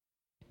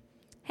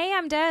Hey,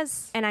 I'm Des.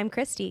 And I'm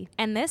Christy.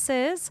 And this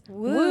is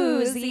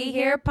Woozy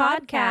Here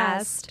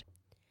Podcast,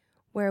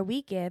 where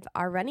we give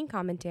our running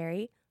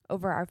commentary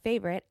over our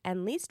favorite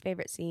and least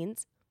favorite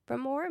scenes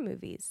from horror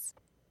movies.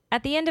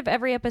 At the end of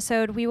every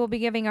episode, we will be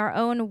giving our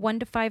own 1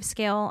 to 5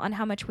 scale on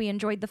how much we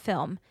enjoyed the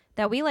film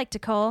that we like to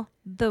call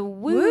the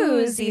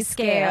Woozy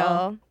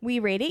Scale. We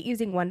rate it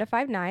using 1 to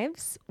 5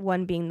 knives,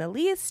 1 being the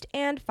least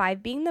and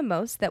 5 being the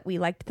most that we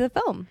liked the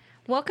film.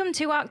 Welcome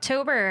to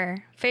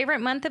October,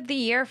 favorite month of the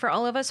year for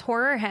all of us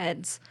horror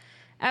heads.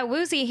 At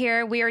Woozy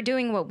Here, we are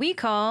doing what we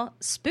call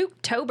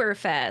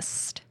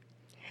Spooktoberfest.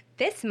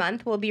 This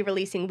month, we'll be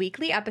releasing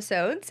weekly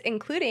episodes,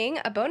 including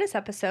a bonus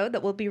episode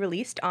that will be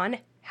released on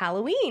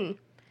Halloween.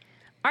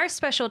 Our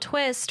special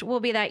twist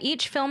will be that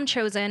each film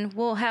chosen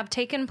will have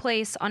taken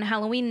place on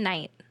Halloween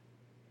night.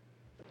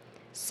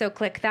 So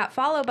click that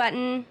follow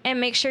button. And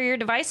make sure your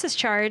device is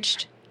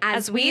charged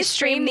as we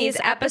stream these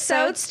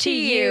episodes to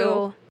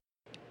you.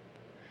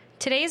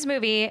 Today's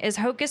movie is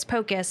Hocus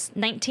Pocus,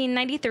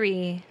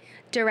 1993.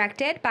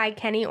 Directed by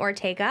Kenny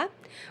Ortega.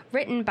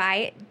 Written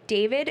by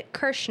David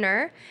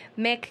Kirshner,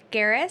 Mick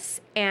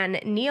Garris,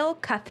 and Neil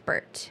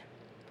Cuthbert.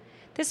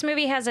 This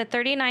movie has a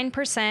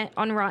 39%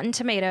 on Rotten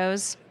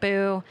Tomatoes.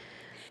 Boo.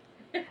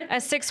 A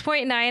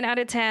 6.9 out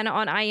of 10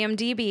 on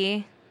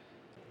IMDb.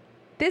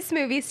 This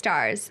movie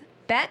stars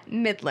Bette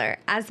Midler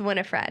as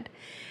Winifred,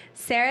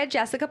 Sarah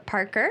Jessica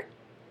Parker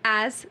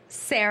as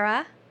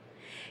Sarah,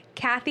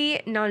 Kathy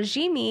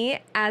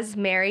Najimy as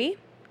Mary,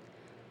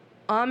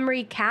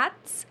 Omri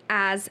Katz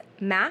as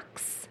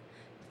Max,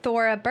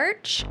 Thora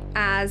Birch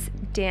as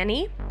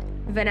Danny,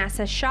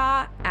 Vanessa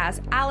Shaw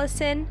as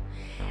Allison,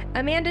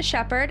 Amanda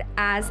Shepard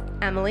as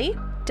Emily,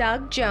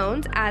 Doug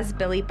Jones as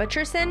Billy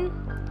Butcherson,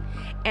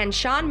 and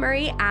Sean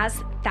Murray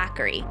as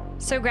Thackeray.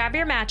 So grab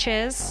your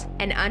matches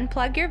and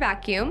unplug your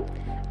vacuum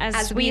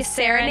as we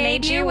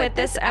serenade you with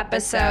this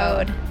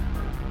episode.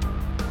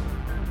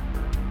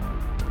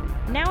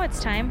 Now it's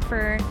time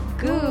for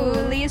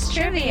Ghoulies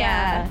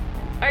Trivia.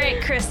 All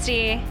right,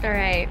 Christy. All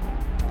right.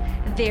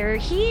 They're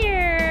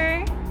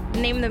here.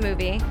 Name the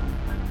movie.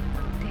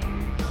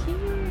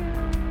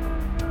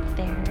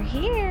 They're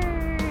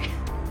here.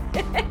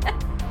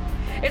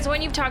 It's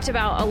one you've talked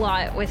about a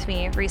lot with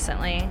me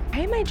recently. Why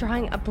am I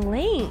drawing a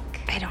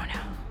blank? I don't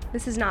know.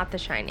 This is not The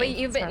Shining. But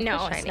you've been...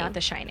 No, it's it's not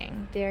The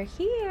Shining. They're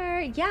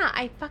here. Yeah,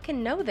 I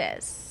fucking know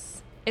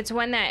this. It's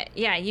one that,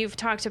 yeah, you've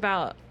talked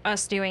about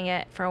us doing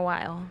it for a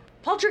while.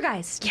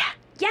 Poltergeist. Yeah.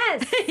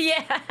 Yes.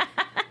 Yeah.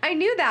 I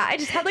knew that. I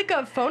just had like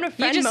a phone a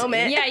friend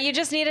moment. Yeah, you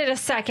just needed a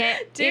second.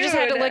 Dude. You just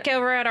had to look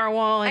over at our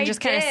wall and just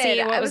kind of see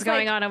what was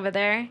going on over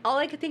there. All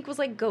I could think was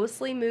like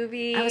ghostly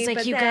movie. I was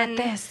like, you got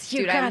this.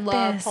 You got I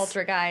love this.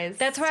 Poltergeist.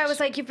 That's why I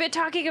was like, you've been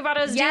talking about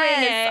us doing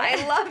it.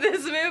 I love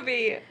this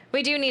movie.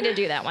 We do need to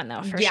do that one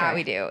though, for sure. Yeah,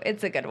 we do.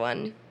 It's a good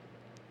one.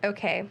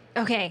 Okay,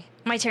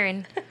 my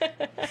turn. I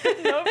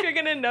don't know if you're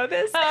going to know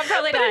this. Oh,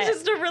 probably not. It's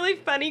just a really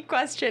funny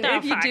question. Oh,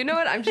 if you do know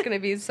it, I'm just going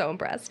to be so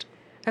impressed.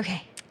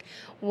 Okay.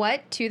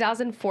 What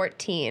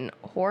 2014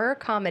 horror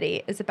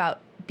comedy is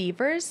about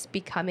beavers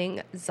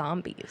becoming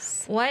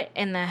zombies? What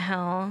in the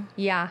hell?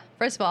 Yeah.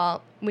 First of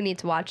all, we need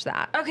to watch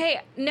that.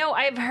 Okay. No,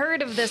 I've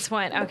heard of this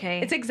one.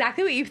 Okay. It's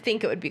exactly what you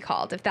think it would be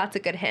called, if that's a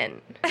good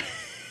hint.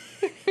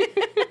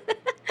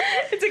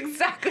 It's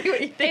exactly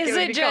what you think it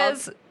would be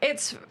called.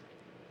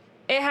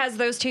 It has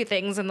those two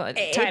things in the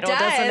title,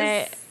 doesn't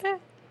it?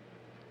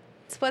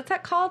 What's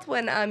that called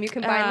when you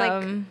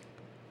combine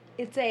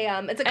it's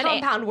a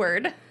compound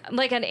word.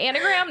 Like an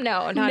anagram?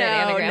 No, not an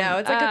anagram. No,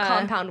 it's like a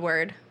compound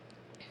word.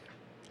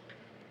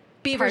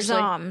 Beaver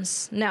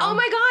zoms. No. Oh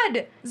my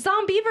god!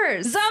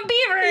 Zombeavers.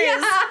 Zombeavers!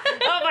 Yeah.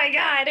 Oh my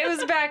god, it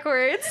was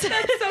backwards.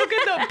 That's so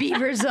good though.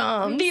 Beaver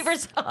zoms. Beaver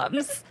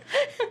zoms.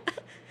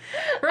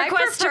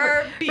 Request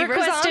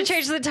to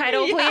change the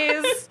title,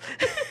 please.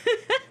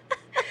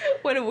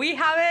 When we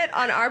have it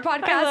on our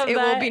podcast, it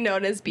will be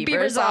known as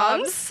Beaver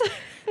Zoms.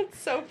 It's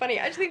so funny.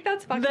 I just think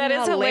that's fucking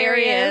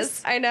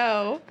hilarious. I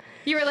know.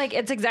 You were like,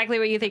 it's exactly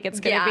what you think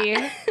it's going to be.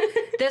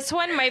 This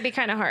one might be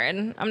kind of hard.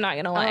 I'm not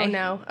going to lie. Oh,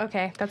 no.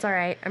 Okay. That's all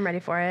right. I'm ready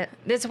for it.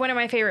 This is one of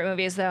my favorite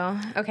movies, though.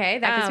 Okay.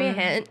 That gives me a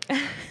hint.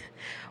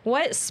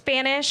 What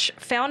Spanish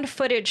found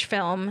footage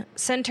film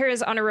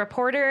centers on a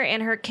reporter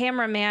and her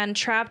cameraman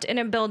trapped in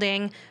a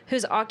building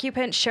whose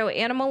occupants show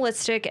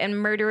animalistic and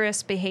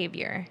murderous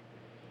behavior?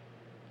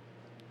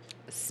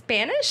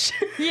 Spanish?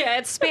 Yeah,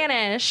 it's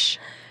Spanish.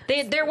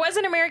 There was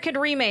an American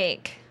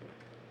remake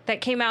that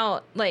came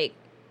out like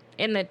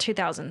in the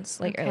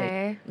 2000s, like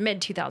early mid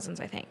 2000s,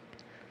 I think.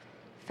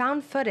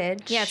 Found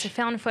footage. Yeah, it's a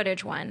found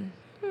footage one.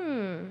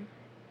 And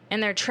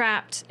they're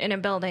trapped in a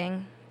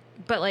building,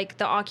 but like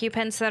the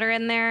occupants that are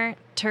in there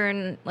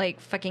turn like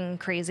fucking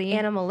crazy.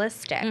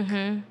 Animalistic.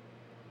 Mm-hmm.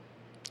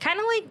 Kind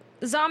of like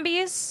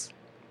zombies.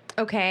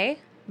 Okay.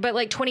 But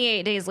like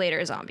 28 days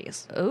later,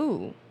 zombies.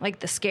 Ooh. Like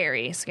the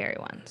scary, scary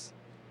ones.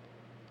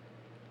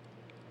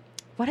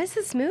 What is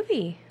this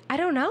movie? I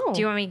don't know. Do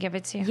you want me to give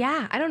it to you?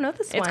 Yeah, I don't know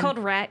this one. It's called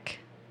Wreck.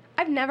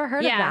 I've never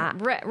heard of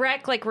that.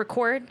 Wreck, like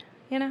record,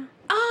 you know?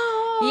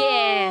 Oh.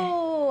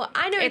 Yeah. Oh,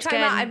 I know what you're talking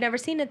about. I've never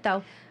seen it,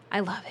 though. I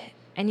love it.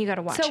 And you got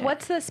to watch it. So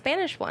what's the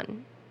Spanish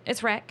one?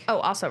 It's Rec. Oh,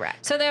 also Rec.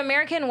 So the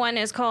American one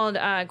is called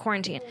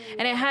Quarantine.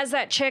 And it has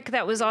that chick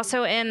that was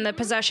also in The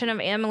Possession of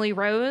Emily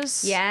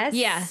Rose. Yes?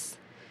 Yes.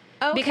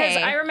 Okay. Because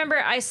I remember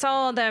I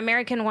saw the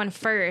American one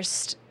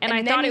first, and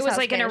I thought it was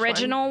like an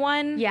original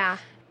one. Yeah.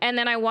 And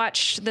then I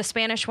watched the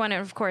Spanish one,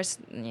 and of course,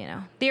 you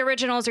know, the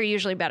originals are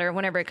usually better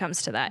whenever it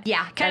comes to that.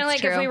 Yeah, kind of like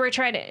true.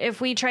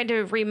 if we tried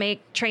to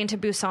remake Train to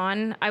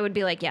Busan, I would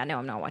be like, yeah, no,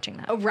 I'm not watching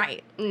that. Oh,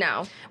 right.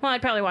 No. Well,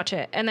 I'd probably watch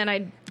it, and then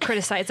I'd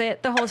criticize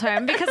it the whole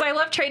time because I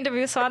love Train to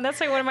Busan. That's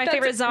like one of my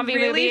favorite zombie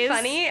movies. Really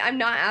funny. I'm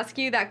not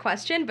asking you that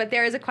question, but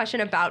there is a question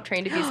about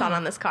Train to Busan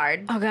on this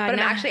card. Oh God! But I'm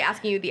actually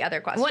asking you the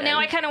other question. Well, now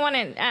I kind of want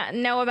to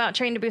know about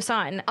Train to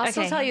Busan. I'll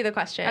still tell you the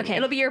question. Okay,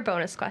 it'll be your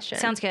bonus question.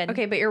 Sounds good.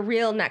 Okay, but your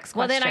real next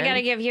question. Well, then I got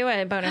to give you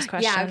a bonus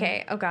question. Yeah,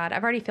 okay. Oh, God.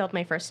 I've already failed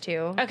my first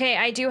two. Okay,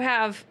 I do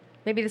have...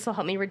 Maybe this will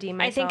help me redeem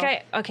myself.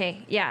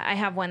 Okay, yeah, I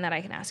have one that I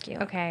can ask you.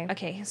 Okay.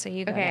 Okay, so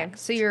you go next.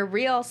 So your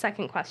real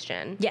second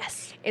question...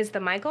 Yes. ...is the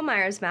Michael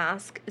Myers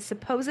mask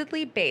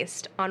supposedly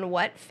based on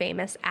what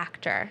famous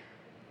actor?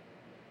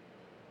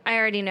 I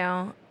already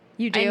know.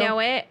 You do? I know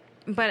it,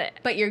 but...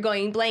 But you're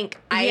going blank.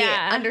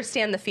 Yeah. I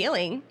understand the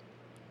feeling.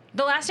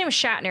 The last name is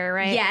Shatner,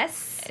 right?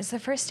 Yes. Is the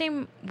first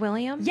name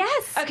William?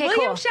 Yes. Okay,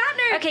 William cool.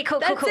 Shatner. Okay,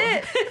 cool. That's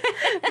it.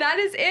 That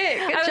is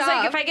it. Good I was job.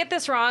 like, if I get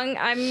this wrong,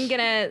 I'm going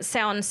to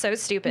sound so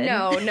stupid.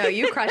 No,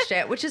 you crushed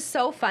it, which is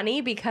so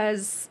funny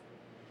because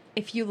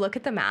if you look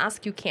at the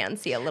mask, you can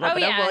see a little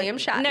bit of William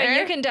Shatner. No,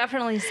 you can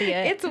definitely see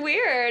it. It's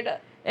weird.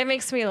 It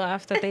makes me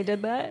laugh that they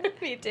did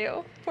that. Me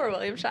too. Poor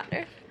William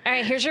Shatner. All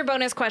right, here's your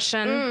bonus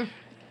question.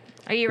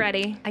 Are you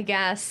ready? I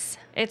guess.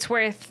 It's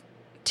worth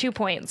 2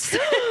 points.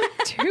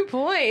 2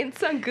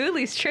 points on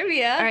Ghoulies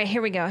Trivia. All right,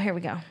 here we go.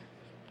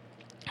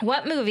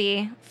 What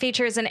movie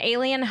features an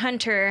alien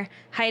hunter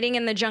hiding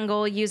in the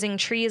jungle using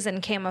trees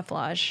and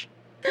camouflage?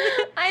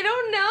 I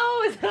don't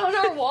know. Is it on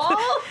our wall?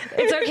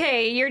 It's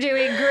okay. You're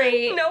doing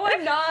great. No,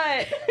 I'm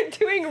not. I'm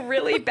doing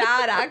really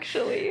bad,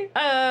 actually.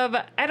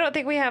 I don't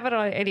think we have it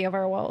on any of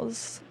our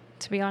walls,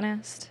 to be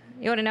honest.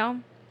 You want to know?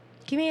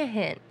 Give me a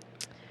hint.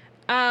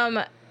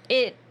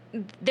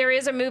 There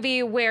is a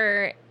movie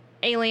where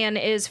Alien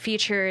is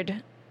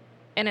featured,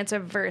 and it's a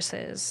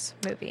versus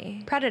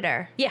movie.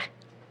 Predator. Yeah.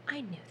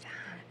 I knew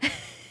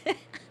that.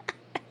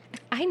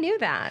 I knew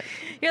that.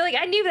 You're like,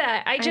 I knew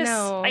that. I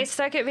know.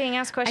 suck at being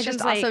asked questions. I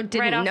just also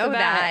didn't right off know the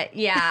bat. that.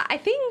 Yeah,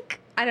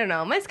 I don't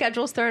know. My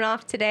schedule's thrown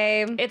off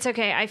today. It's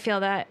okay. I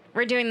feel that.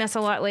 We're doing this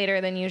a lot later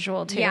than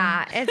usual, too.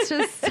 Yeah, it's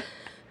just,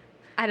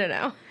 I don't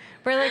know.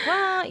 We're like,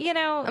 well, you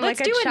know, I'm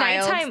let's like do a a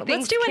nighttime. child.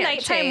 Let's do a Things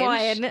nighttime can't one,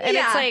 change. and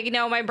Yeah. it's like,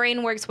 no, my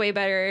brain works way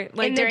better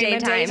like In the during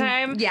the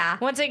daytime. Yeah.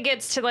 Once it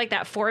gets to like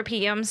that 4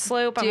 p.m.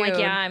 slope, I'm like,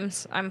 Dude. yeah,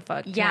 I'm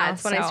fucked. Yeah, now,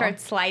 it's when I start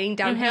sliding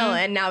downhill,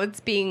 and now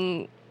it's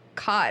being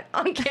caught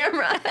on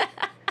camera.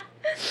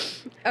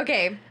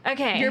 Okay.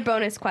 Your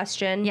bonus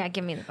question. Yeah,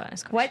 give me the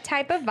bonus question. What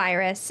type of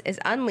virus is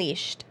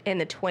unleashed in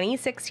the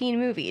 2016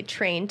 movie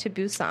Train to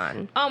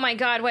Busan? Oh my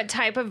God, what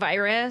type of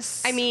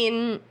virus? I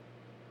mean,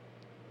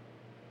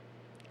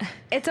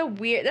 that's a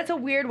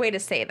weird way to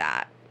say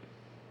that.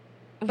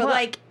 But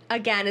like,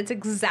 again, it's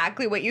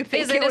exactly what you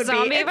think is it would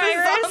zombie be. Virus?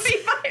 It's a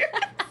zombie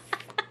virus.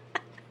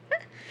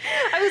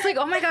 I was like,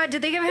 oh my God,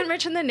 did they even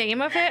mention the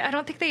name of it? I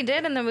don't think they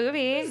did in the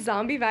movie.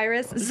 Zombie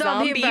virus.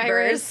 Zombie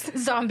virus.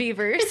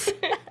 Zombieverse.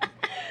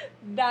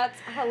 That's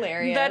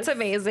hilarious. That's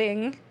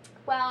amazing.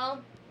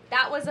 Well,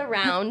 that was a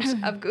round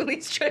of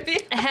Ghoulies Trivia.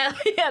 Hell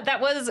yeah, that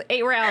was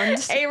a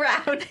round. A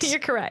round. You're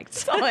correct.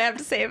 That's all I have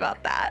to say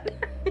about that.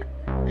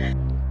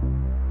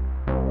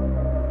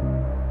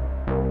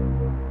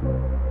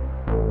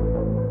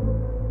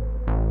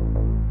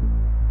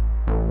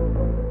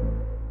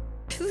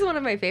 This is one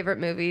of my favorite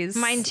movies.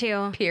 Mine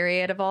too.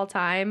 Period of all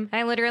time.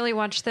 I literally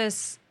watch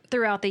this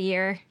throughout the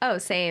year. Oh,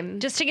 same.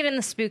 Just to get in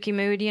the spooky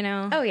mood, you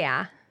know? Oh,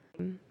 yeah.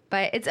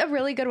 But it's a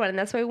really good one, and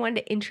that's why we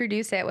wanted to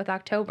introduce it with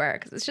October,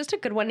 because it's just a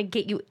good one to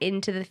get you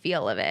into the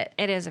feel of it.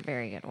 It is a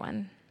very good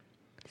one.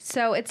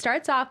 So it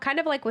starts off kind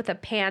of like with a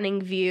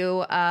panning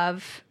view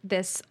of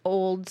this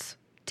old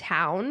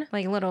town.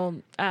 Like a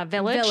little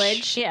village.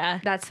 Village. Yeah.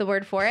 That's the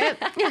word for it.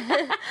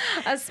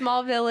 A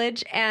small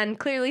village, and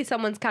clearly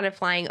someone's kind of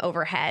flying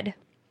overhead.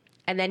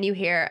 And then you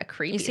hear a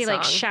creepy You see song.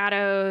 like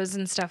shadows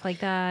and stuff like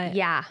that.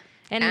 Yeah.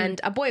 And-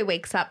 And a boy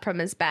wakes up from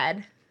his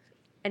bed,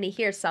 and he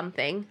hears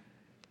something.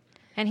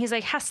 And he's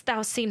like, hast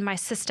thou seen my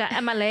sister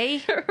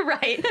Emily?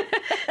 Right.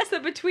 So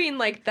between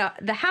like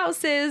the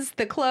houses,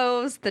 the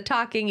clothes, the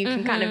talking, you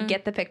can kind of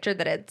get the picture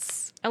that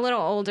it's A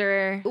little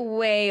older.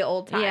 way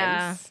old times.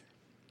 Yeah.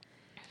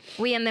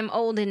 We in them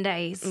olden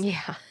days.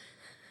 Yeah.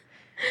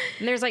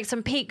 And there's like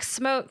some peak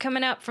smoke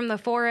coming up from the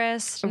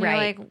forest. And Right. You're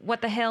like,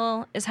 what the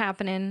hell is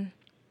happening?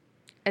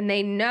 And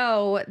they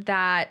know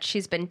that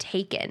she's been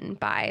taken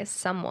by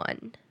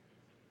someone.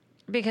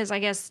 Because I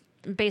guess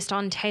based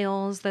on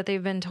tales that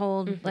they've been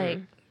told like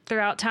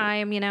throughout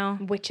time, you know?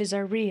 Witches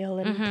are real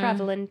and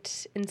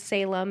prevalent in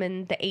Salem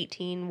in the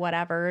 18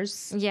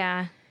 whatevers.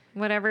 Yeah.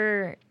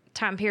 Whatever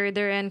time period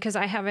they're in, because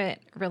I haven't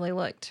really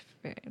looked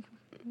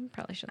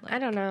Probably should look. I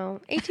don't know.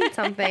 18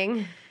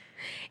 something.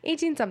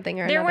 18 something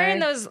or They're another.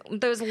 wearing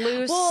those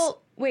loose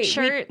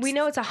shirts. We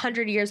know it's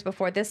 100 years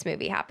before this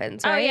movie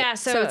happens, right? Oh, yeah.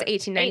 So it's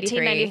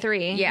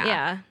 1893.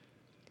 Yeah.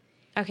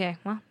 Okay.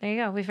 Well, there you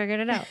go. We figured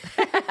it out.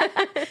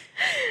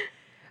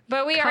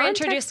 But we are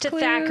introduced to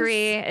clues.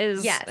 Thackeray,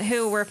 is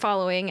who we're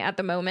following at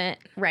the moment.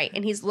 Right.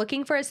 And he's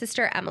looking for his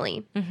sister,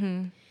 Emily.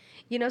 Mm-hmm.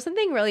 You know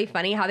something really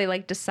funny, how they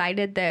like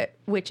decided that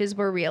witches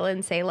were real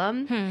in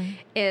Salem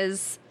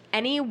is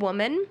any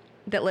woman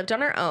that lived on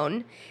her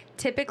own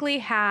typically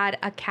had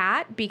a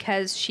cat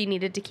because she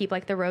needed to keep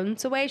like the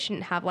rodents away. She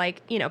didn't have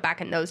like, you know, back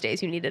in those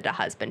days, you needed a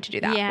husband to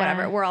do that. Yeah.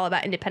 Whatever. We're all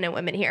about independent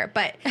women here.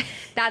 But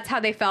that's how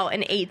they felt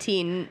in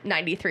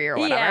 1893 or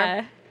whatever.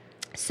 Yeah.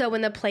 So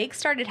when the plague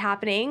started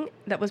happening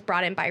that was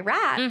brought in by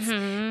rats,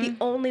 the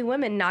only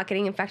women not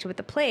getting infected with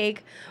the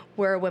plague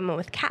were women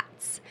with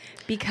cats.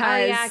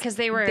 Because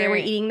they were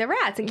eating the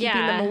rats and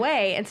keeping them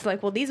away. And so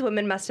like, well, these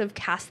women must have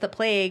cast the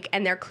plague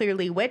and they're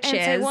clearly witches.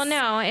 And say, well,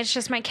 no, it's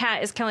just my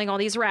cat is killing all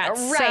these rats.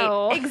 Right,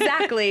 so.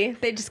 Exactly.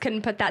 They just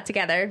couldn't put that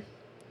together.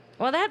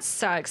 Well, that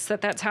sucks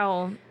that's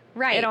how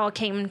it all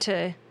came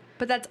to.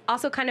 But that's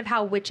also kind of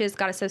how witches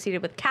got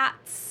associated with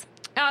cats.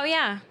 Oh,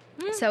 yeah.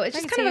 So it's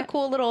just kind of a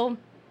cool little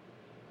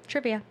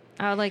trivia.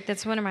 Oh, like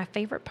that's one of my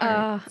favorite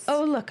parts.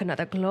 Oh, look,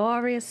 another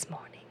glorious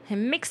morning. It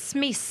makes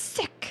me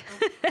sick.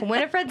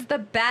 Winifred's the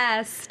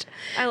best.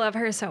 I love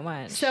her so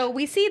much. So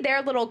we see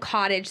their little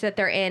cottage that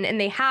they're in,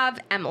 and they have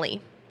Emily.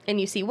 And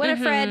you see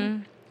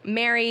Winifred,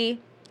 Mary,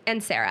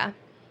 and Sarah.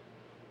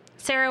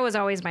 Sarah was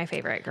always my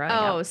favorite growing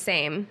up. Oh,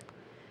 same.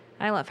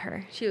 I love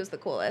her. She was the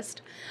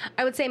coolest.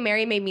 I would say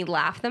Mary made me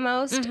laugh the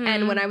most.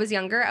 And when I was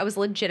younger, I was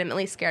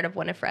legitimately scared of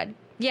Winifred.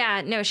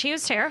 Yeah, no, she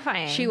was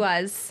terrifying. She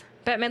was.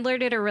 But Midler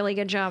did a really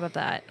good job of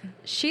that.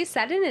 She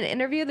said in an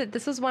interview that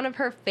this was one of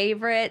her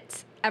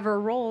favorite ever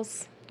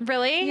roles.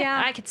 Really?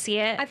 Yeah. I could see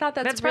it. I thought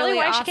that's really probably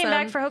why awesome. she came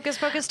back for Hocus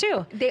Pocus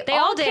too. They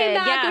all did, came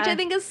back, which I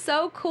think is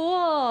so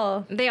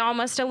cool. They all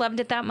must have loved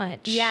it that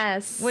much.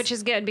 Yes. Which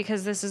is good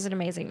because this is an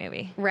amazing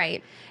movie.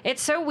 Right.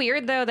 It's so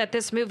weird, though, that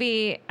this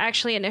movie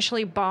actually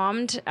initially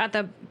bombed at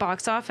the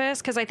box office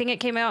because I think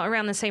it came out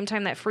around the same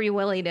time that Free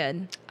Willy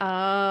did. Oh,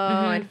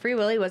 and Free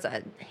Willy was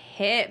a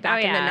hit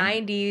back in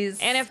the 90s.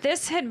 And if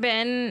this had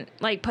been,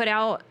 like, put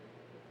out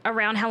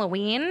around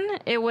Halloween,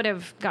 it would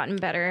have gotten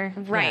better.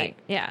 Right.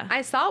 Yeah.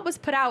 I saw it was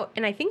put out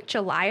in, I think,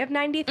 July of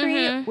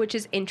 93, which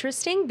is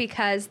interesting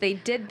because they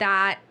did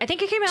that. I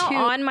think it came out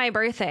on my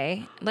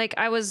birthday. Like,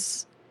 I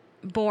was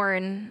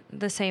born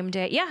the same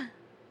day. Yeah.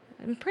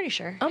 I'm pretty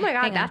sure. Oh, my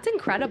God. That's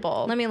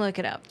incredible. Let me look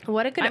it up.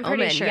 What a good omen.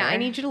 Pretty sure. Yeah, I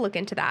need you to look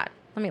into that.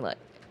 Let me look.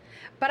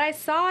 But I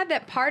saw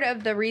that part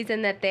of the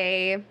reason that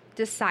they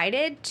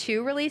decided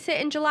to release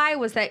it in July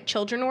was that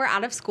children were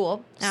out of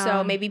school.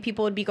 So maybe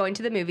people would be going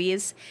to the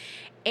movies.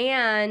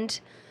 And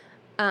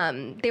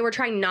they were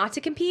trying not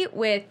to compete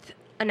with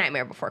A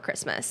Nightmare Before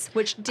Christmas,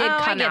 which did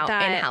come out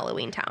in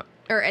Halloween Town.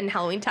 Or in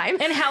Halloween time.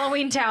 In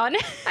Halloween Town.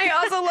 I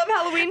also love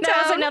Halloween Town.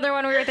 That was another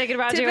one we were thinking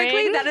about doing.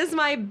 Typically, that is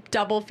my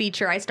double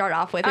feature I start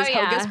off with is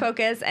Hocus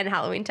Pocus and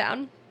Halloween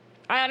Town.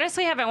 I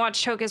honestly haven't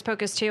watched Hocus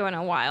Pocus 2 in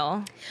a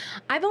while.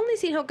 I've only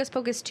seen Hocus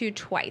Pocus 2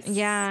 twice.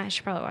 Yeah, I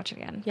should probably watch it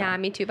again. Yeah,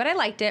 me too. But I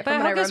liked it from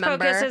what Hocus I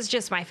remember. Pocus is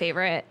just my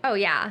favorite. Oh,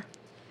 yeah.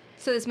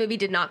 So this movie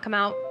did not come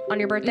out on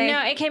your birthday?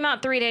 No, it came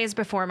out 3 days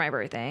before my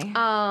birthday.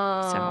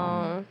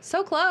 Oh.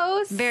 So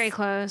close. Very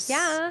close.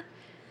 Yeah.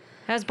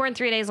 I was born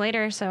 3 days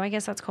later, so I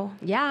guess that's cool.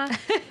 Yeah.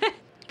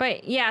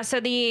 But yeah, so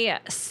the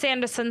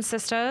Sanderson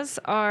sisters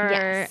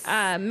are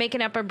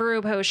making up a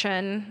brew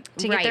potion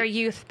to get their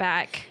youth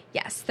back.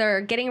 Yes,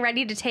 they're getting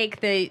ready to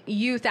take the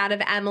youth out of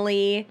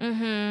Emily.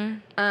 Mm-hmm.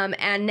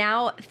 And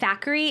now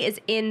Thackeray is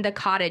in the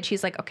cottage.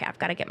 He's like, okay, I've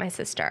got to get my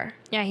sister.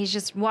 Yeah, he's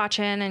just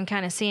watching and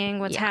kind of seeing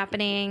what's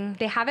happening.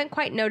 They haven't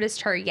quite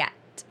noticed her yet,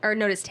 or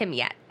noticed him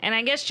yet. And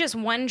I guess just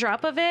one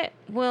drop of it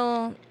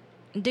will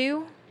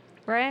do,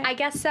 right? I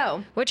guess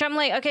so. Which I'm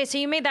like, okay, so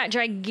you made that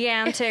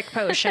gigantic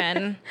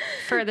potion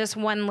for this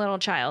one little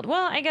child.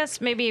 Well, I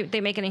guess maybe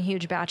they make it in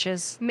huge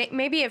batches.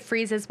 Maybe it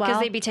freezes well.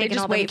 Because they'd be taking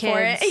all the kids. For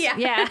it.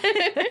 Yeah.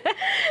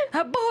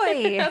 A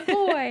boy. A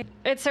boy.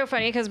 It's so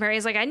funny because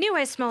Mary's like, I knew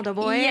I smelled a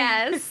boy.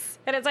 Yes.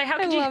 And it's like, how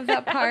could I love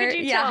that part. How could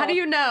you tell? How do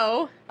you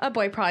know? A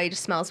boy probably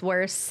just smells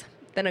worse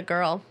than a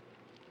girl.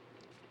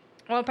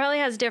 Well, it probably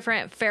has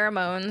different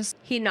pheromones.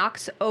 He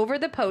knocks over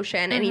the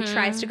potion and he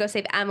tries to go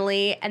save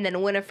Emily, and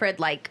then Winifred,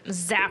 like,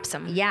 zaps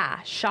him.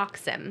 Yeah,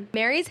 shocks him.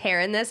 Mary's hair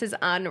in this is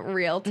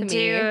unreal to me.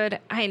 Dude,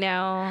 I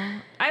know.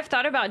 I've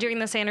thought about doing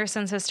the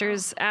Sanderson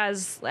sisters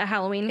as a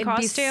Halloween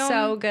costume. It'd be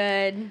so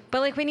good. But,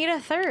 like, we need a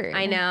third.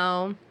 I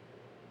know.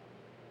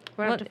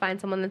 We'll have to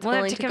find someone that's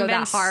willing to go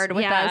that hard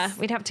with us.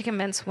 We'd have to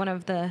convince one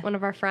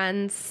of our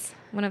friends.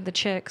 One of the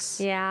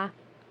chicks. Yeah.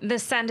 The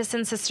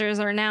Sanderson sisters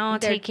are now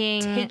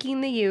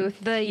taking the youth.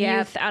 The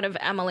youth out of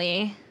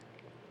Emily.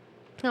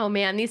 Oh,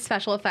 man. These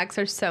special effects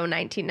are so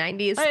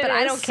 1990s. But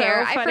I don't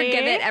care. I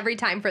forgive it every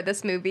time for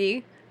this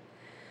movie.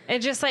 It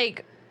just,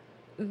 like,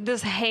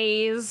 this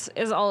haze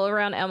is all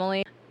around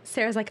Emily.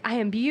 Sarah's like, I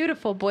am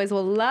beautiful. Boys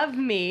will love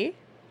me.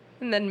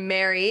 And then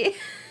Mary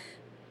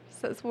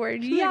says, we're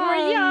young.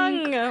 We're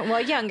young.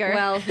 Well, younger.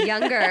 Well,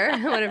 younger,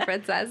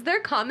 Winifred says. Their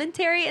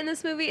commentary in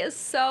this movie is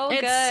so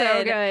good. It's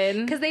so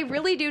good. Because they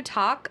really do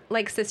talk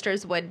like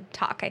sisters would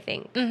talk, I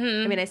think.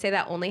 I mean, I say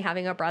that only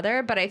having a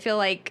brother, but I feel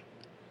like,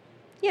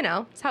 you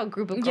know, it's how a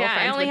group of girlfriends would talk.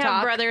 Yeah, I only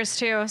have brothers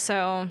too,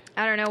 so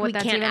I don't know what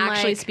that's even like. We can't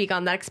actually speak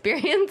on that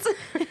experience.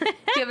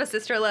 If you have a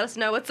sister, let us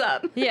know what's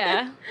up.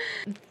 Yeah.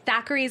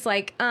 Thackeray's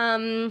like,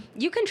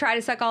 you can try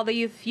to suck all the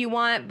youth you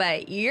want,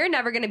 but you're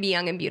never going to be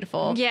young and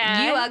beautiful.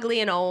 Yeah. You ugly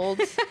and old.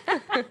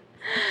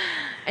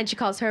 And she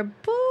calls her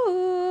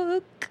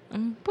Book.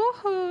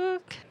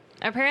 Book.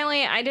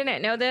 Apparently, I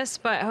didn't know this,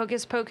 but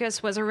Hocus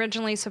Pocus was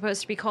originally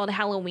supposed to be called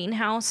Halloween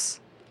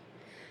House.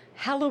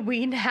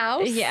 Halloween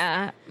House?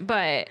 Yeah,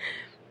 but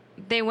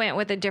they went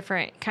with a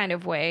different kind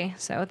of way,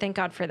 so thank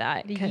God for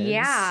that.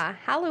 Yeah,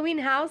 Halloween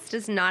House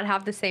does not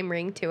have the same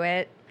ring to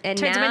it. And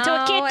turns him now into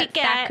a kitty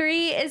cat.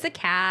 Thackeray is a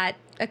cat,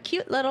 a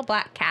cute little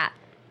black cat.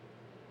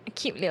 A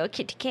cute little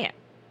kitty cat.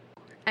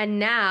 And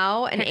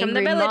now an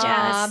angry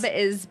mob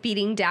is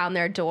beating down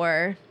their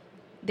door.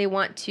 They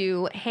want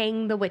to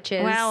hang the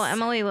witches. Wow,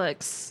 Emily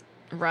looks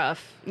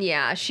rough.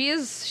 Yeah,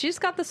 she's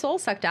got the soul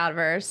sucked out of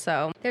her.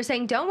 So they're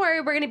saying, "Don't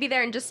worry, we're gonna be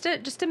there in just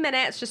a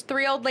minute. It's just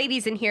 3 old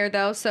ladies in here,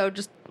 though, so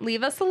just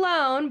leave us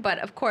alone." But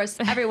of course,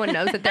 everyone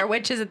knows that they're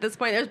witches at this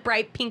point. There's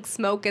bright pink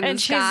smoke in the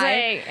sky.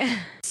 And she's like,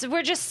 so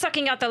 "We're just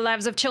sucking out the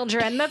lives of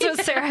children." That's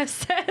what Sarah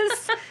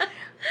says.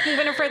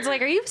 Winifred's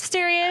like, "Are you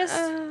serious?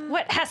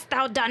 What hast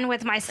thou done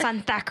with my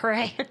son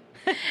Thackeray?"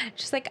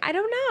 She's like, "I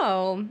don't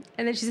know."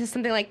 And then she says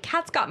something like,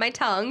 "Cat's got my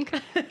tongue."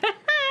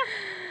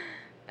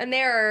 And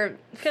they're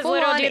full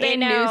little on do they in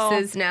know.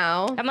 nooses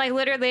now. I'm like,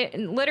 little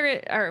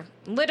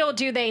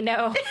do they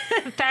know,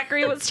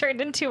 Thackeray was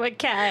turned into a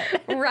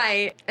cat.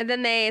 Right. And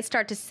then they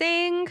start to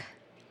sing,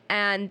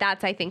 and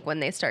that's, I think, when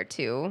they start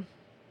to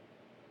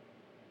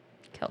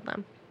kill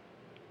them.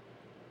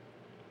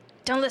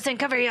 Don't listen,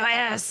 cover your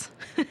ass.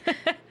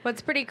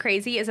 What's pretty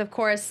crazy is, of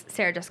course,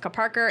 Sarah Jessica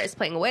Parker is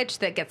playing a witch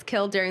that gets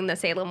killed during the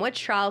Salem witch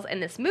trials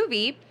in this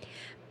movie.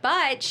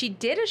 But she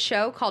did a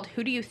show called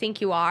Who Do You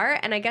Think You Are?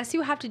 And I guess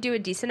you have to do a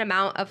decent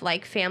amount of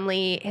like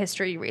family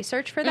history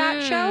research for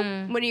that show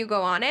when you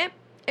go on it.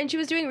 And she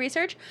was doing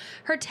research.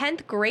 Her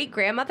 10th great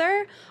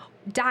grandmother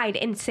died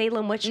in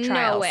Salem witch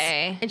trials. No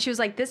way. And she was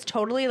like, this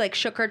totally like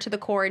shook her to the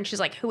core. And she's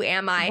like, who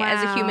am I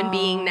as a human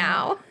being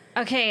now?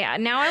 Okay,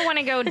 now I want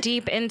to go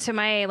deep into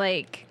my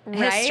like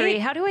history.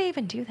 How do I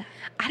even do that?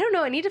 I don't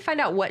know. I need to find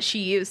out what she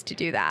used to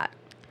do that.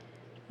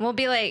 We'll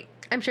be like,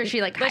 I'm sure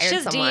she like hired let's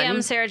just someone.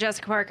 DM Sarah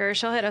Jessica Parker.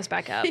 She'll hit us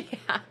back up.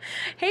 Yeah.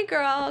 Hey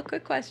girl,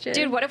 quick question.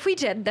 Dude, what if we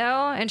did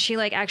though, and she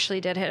like actually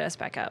did hit us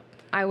back up?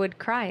 I would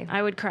cry.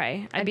 I would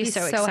cry. I'd be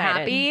so excited.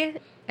 Happy.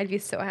 I'd be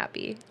so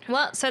happy.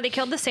 Well, so they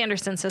killed the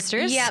Sanderson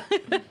sisters. Yep.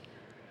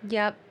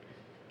 Yep.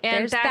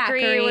 And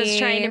Thackeray was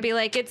trying to be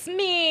like, it's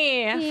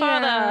me,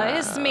 Father,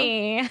 it's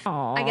me.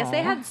 Aww. I guess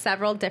they had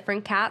several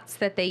different cats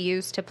that they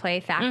used to play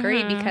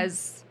Thackeray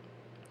because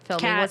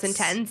filming was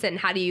intense. And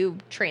how do you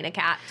train a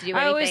cat to do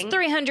anything? Oh, it was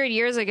 300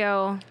 years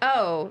ago.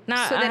 Oh,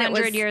 not so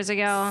 100 years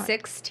ago.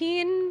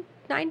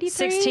 1693?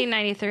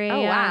 1693.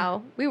 Oh, yeah.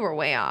 wow. We were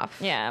way off.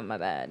 Yeah, my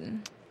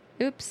bad.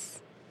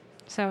 Oops.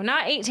 So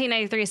not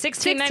 1893,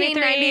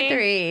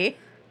 1693.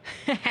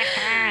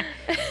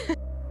 1693.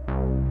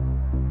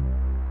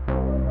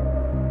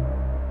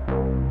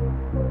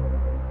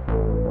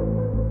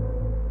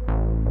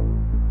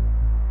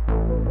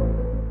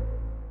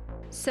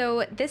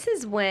 So this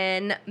is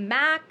when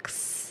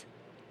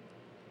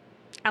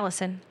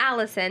Allison,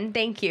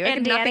 thank you. And I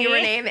could not think of her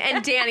Danny. name.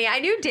 And Danny. I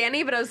knew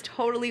Danny, but I was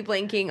totally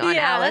blanking on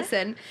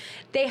Allison.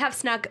 They have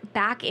snuck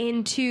back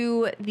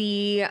into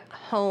the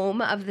home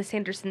of the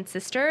Sanderson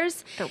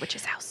sisters. the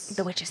witch's house.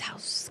 The witch's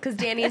house. Because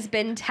Danny's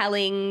been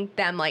telling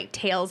them, like,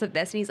 tales of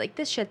this. And he's like,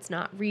 this shit's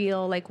not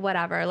real. Like,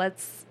 whatever.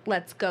 Let's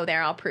go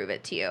there. I'll prove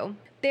it to you.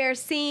 They're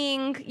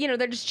seeing,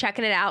 they're just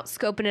checking it out,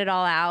 scoping it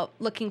all out,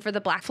 looking for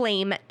the black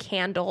flame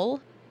candle.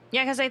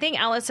 Yeah, because I think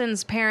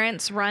Allison's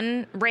parents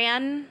ran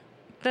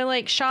the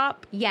like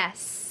shop.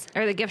 Yes.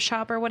 Or the gift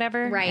shop or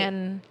whatever. Right.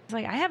 And it's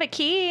like, I have a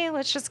key.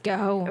 Let's just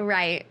go.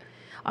 Right.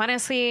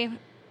 Honestly,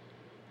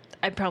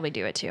 I'd probably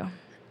do it too.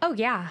 Oh,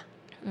 yeah.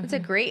 It's a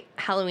great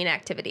Halloween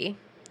activity.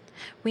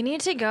 We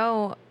need to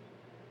go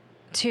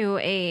to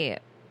a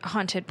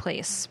haunted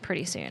place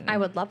pretty soon. I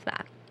would love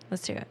that.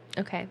 Let's do it.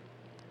 Okay.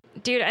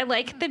 Dude, I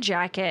like the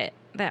jacket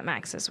that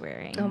Max is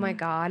wearing. Oh my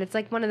God. It's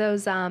like one of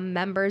those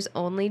members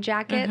only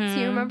jackets.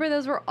 You remember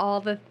those were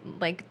all the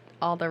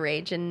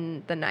rage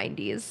in the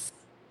 90s.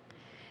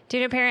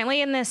 Dude,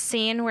 apparently in this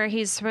scene where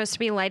he's supposed to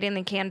be lighting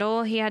the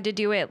candle, he had to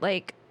do it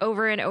like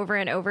over and over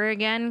and over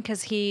again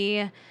because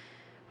he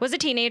was a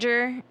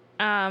teenager.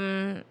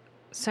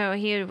 So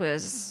he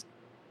was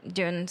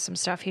doing some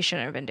stuff he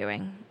shouldn't have been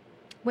doing.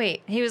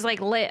 Wait. He was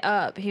like lit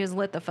up. He was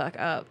lit the fuck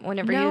up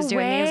whenever he No was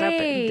doing these up.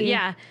 way.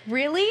 Yeah.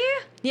 Really?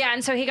 Yeah,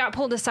 and so he got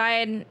pulled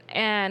aside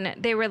and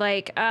they were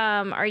like,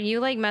 are you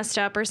like messed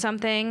up or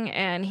something?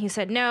 And he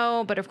said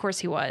no, but of course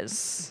he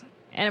was.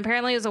 And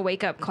apparently it was a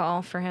wake up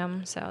call for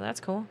him, so that's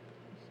cool.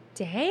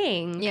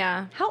 Dang.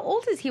 Yeah. How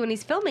old is he when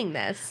he's filming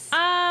this?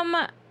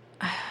 I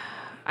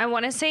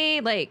want to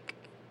say like,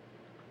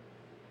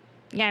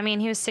 yeah, I mean,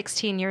 he was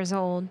 16 years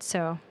old,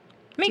 so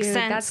makes Dude,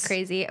 sense. That's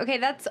crazy. Okay,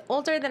 that's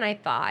older than I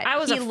thought.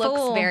 He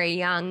looks very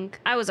young.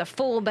 I was a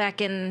fool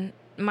back in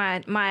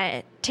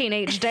my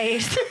teenage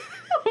days.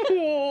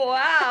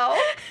 Wow.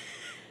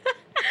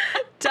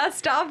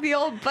 Dust off the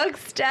old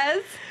books,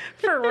 Des.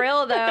 For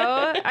real,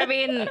 though. I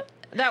mean,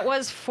 that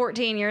was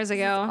 14 years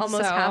ago.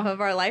 Almost half of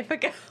our life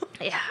ago.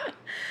 Yeah.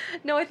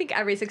 No, I think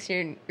every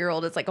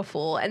 16-year-old is like a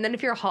fool. And then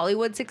if you're a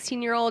Hollywood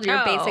 16-year-old,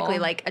 you're basically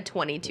like a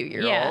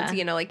 22-year-old. Yeah.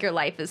 You know, like your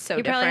life is so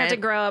You different. probably have to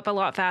grow up a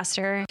lot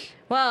faster.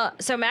 Well,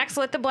 so Max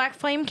lit the black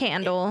flame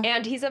candle.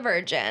 And he's a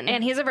virgin.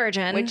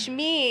 Which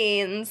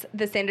means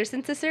the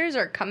Sanderson sisters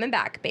are coming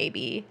back,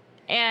 baby.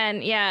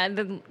 And yeah,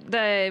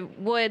 the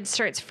wood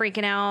starts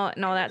freaking out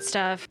and all that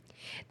stuff.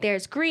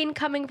 There's green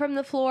coming from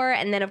the floor.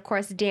 And then, of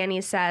course,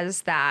 Danny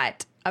says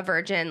that a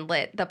virgin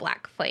lit the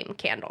black flame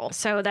candle.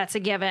 So that's a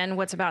given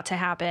what's about to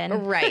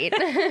happen. Right.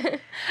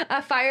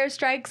 A fire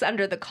strikes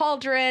under the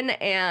cauldron,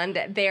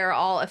 and they're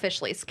all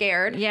officially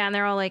scared. Yeah, and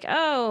they're all like,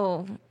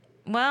 oh,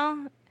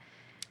 well...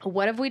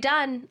 What have we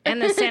done?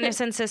 And the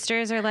Sanderson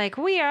sisters are like,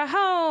 we are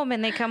home.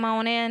 And they come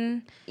on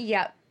in.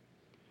 Yep.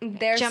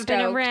 They're jumping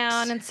stoked.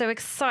 around and so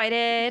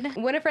excited.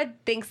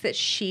 Winifred thinks that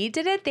she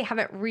did it. They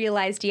haven't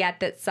realized yet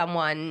that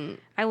someone...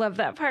 I love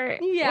that part.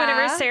 Yeah.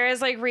 Whenever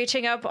Sarah's like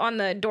reaching up on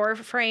the door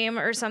frame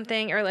or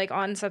something, or like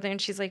on something, and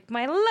she's like,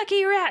 my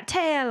lucky rat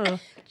tail.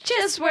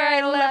 Just where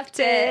I left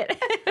it.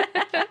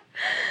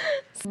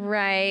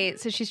 Right.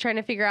 So she's trying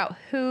to figure out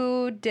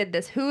who did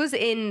this. Who's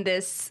in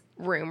this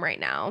room right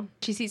now?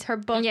 She sees her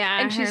book,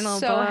 and she's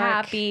so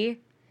happy.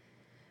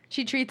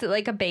 She treats it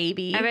like a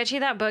baby. I bet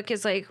you that book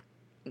is like,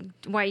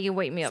 why you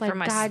wake me up from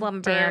my God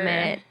slumber. Damn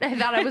it. I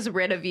thought I was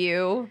rid of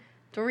you.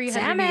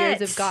 300 years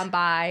have gone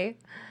by.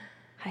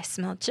 I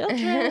smell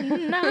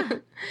children.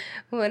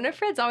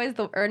 Winifred's always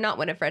not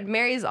Winifred.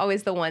 Mary's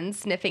always the one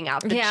sniffing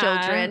out the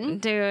children.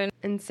 Dude.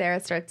 And Sarah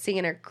starts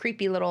singing her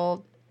creepy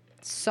little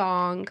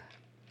song.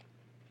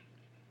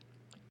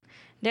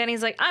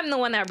 Danny's like, I'm the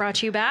one that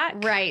brought you back.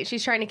 Right.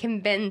 She's trying to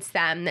convince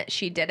them that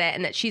she did it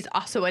and that she's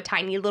also a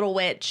tiny little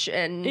witch.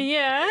 And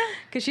yeah.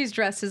 Because she's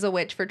dressed as a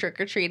witch for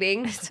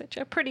trick-or-treating. Such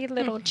a pretty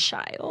little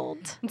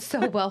child.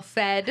 So well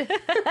fed.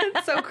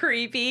 It's so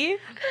creepy.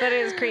 That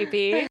is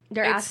creepy.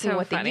 They're asking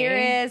what the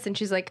year is. And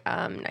she's like,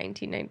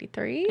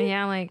 1993?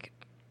 Yeah, like,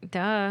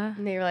 duh.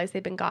 And they realize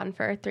they've been gone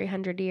for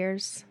 300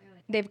 years.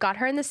 They've got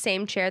her in the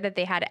same chair that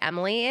they had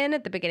Emily in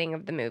at the beginning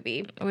of the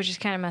movie. Which is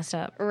kind of messed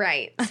up.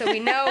 Right. So we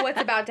know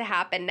what's about to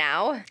happen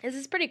now. This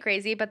is pretty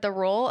crazy, but the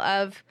role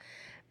of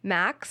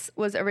Max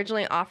was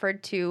originally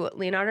offered to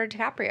Leonardo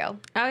DiCaprio.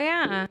 Oh,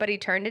 yeah. But he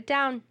turned it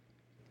down.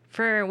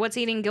 For What's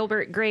Eating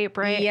Gilbert Grape,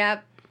 right?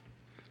 Yep.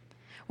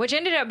 Which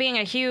ended up being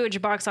a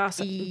huge box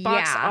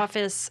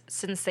office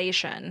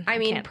sensation. I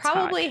mean,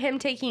 probably him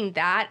taking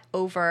that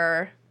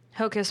over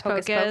Hocus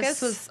Pocus. Hocus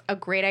Pocus was a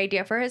great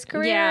idea for his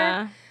career.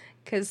 Yeah.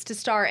 Because to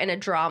star in a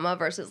drama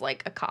versus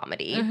like a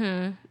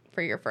comedy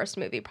for your first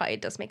movie probably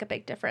does make a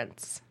big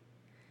difference.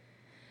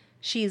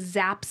 She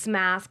zaps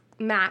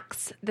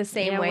Max the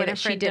same way that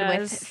she did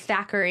with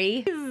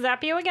Thackeray.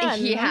 Zap you again.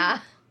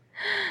 Yeah.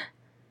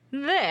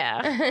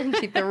 There.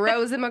 She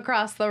throws him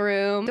across the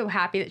room. So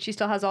happy that she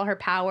still has all her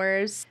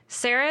powers.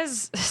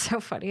 Sarah's so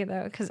funny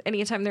though, because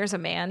anytime there's a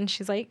man,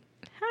 she's like,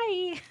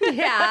 hi.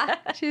 Yeah.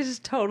 She's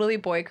just totally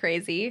boy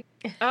crazy.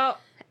 Oh.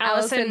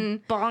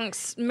 Allison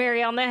bonks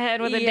Mary on the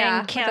head with a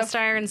dang cast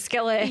iron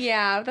skillet.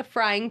 Yeah, with a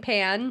frying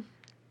pan.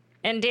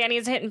 And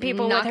Danny's hitting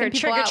people with her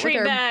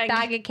trick-or-treat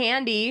bag of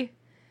candy.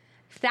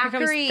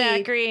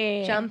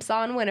 Thackeray jumps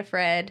on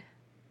Winifred.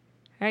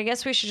 I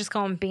guess we should just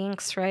call him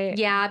Binks, right?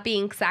 Yeah,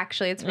 Binks,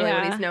 actually. It's really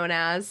what he's known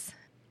as.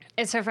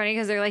 It's so funny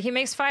because they're like, he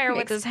makes fire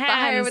with his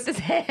hands.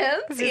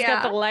 He's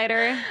got the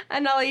lighter.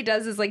 And all he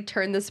does is like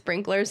turn the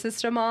sprinkler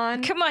system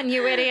on. Come on,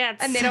 you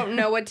idiots. And they don't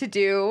know what to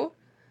do.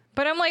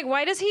 But I'm like,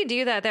 why does he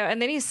do that, though?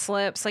 And then he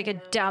slips like a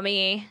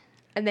dummy.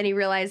 And then he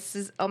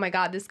realizes, oh, my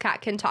God, this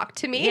cat can talk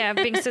to me. Yeah,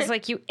 Binks is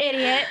like, you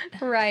idiot.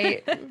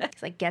 Right.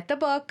 He's like, get the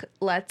book.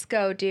 Let's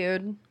go,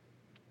 dude.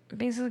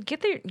 Binks is like,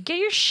 get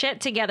your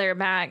shit together,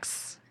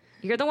 Max.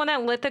 You're the one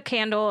that lit the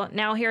candle.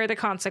 Now here are the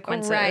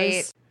consequences.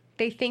 Right.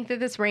 They think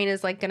that this rain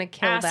is, like, going to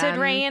kill them. Acid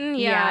rain?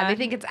 Yeah. They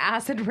think it's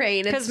acid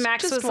rain. Because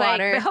Max was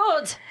water. like,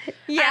 behold,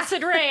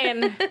 acid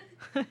rain.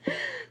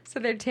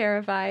 So they're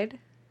terrified.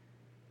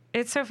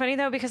 It's so funny,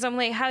 though, because I'm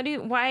like, how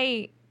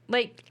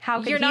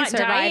could you're not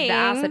survive the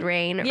acid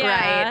rain?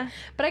 Yeah. Right.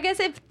 But I guess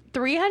if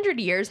 300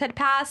 years had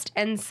passed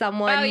and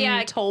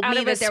someone told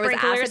me that there was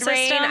acid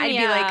rain, I'd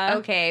be like,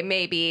 okay,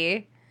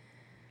 maybe.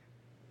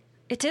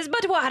 It is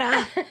but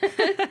water.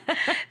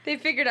 They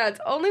figured out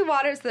it's only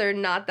water, so they're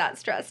not that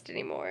stressed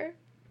anymore.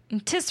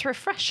 'Tis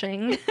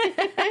refreshing.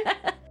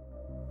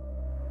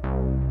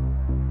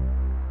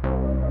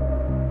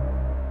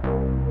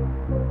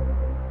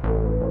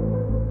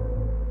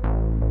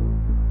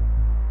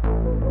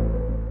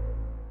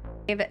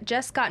 They've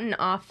just gotten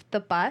off the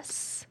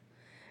bus,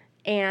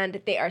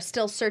 and they are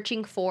still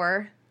searching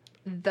for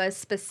the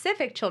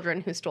specific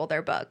children who stole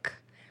their book.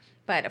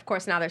 But, of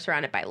course, now they're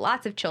surrounded by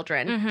lots of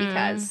children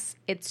because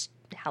it's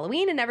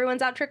Halloween and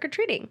everyone's out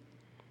trick-or-treating.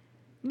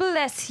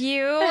 Bless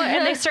you.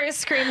 And they start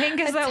screaming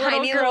because that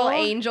tiny little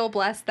angel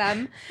bless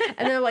them.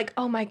 And they're like,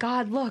 oh, my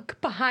God, look,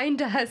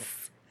 behind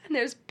us. And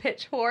there's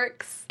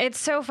pitchforks. It's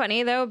so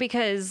funny, though,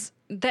 because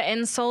the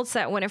insults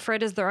that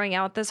Winifred is throwing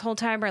out this whole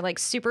time are, like,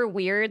 super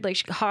weird,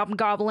 like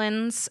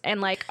hobgoblins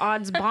and, like,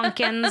 odds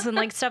bonkins and,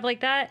 like, stuff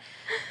like that.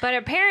 But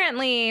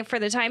apparently, for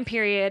the time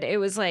period, it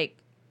was, like,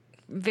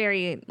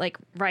 very, like,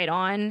 right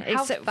on.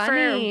 How except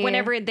funny. for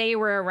whenever they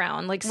were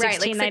around, like,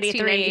 1693.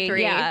 Right, like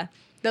 1693. Yeah.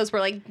 Those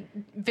were, like,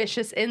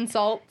 vicious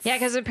insults. Yeah,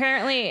 because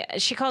apparently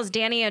she calls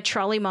Danny a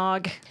trolley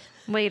mog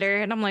later.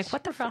 And I'm like,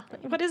 what the fuck?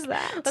 What is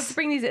that? Let's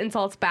bring these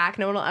insults back.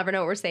 No one will ever know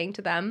what we're saying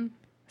to them.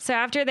 So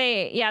after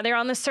they're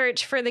on the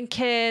search for the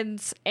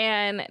kids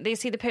and they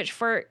see the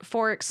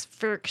pitchforks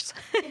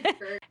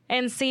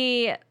and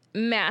see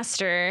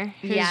Master,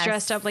 who's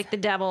dressed up like the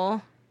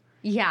devil.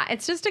 Yeah,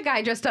 it's just a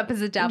guy dressed up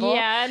as a devil.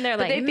 Yeah, and they're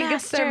like, they think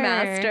it's their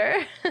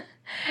master.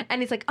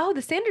 And he's like, oh,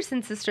 the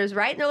Sanderson sisters,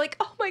 right? And they're like,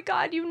 oh my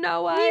God, you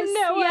know us. You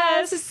know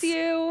yes, us. It's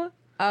you.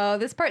 Oh,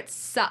 this part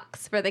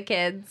sucks for the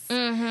kids.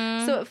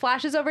 Mm-hmm. So it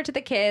flashes over to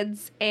the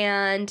kids,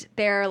 and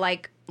they're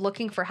like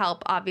looking for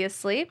help,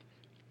 obviously.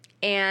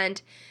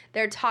 And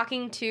they're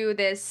talking to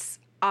this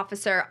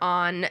officer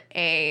on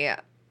a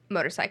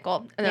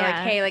motorcycle. And they're like,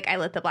 hey, like, I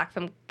lit the black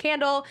foam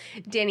candle.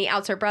 Danny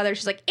outs her brother.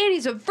 She's like,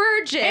 Annie's a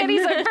virgin.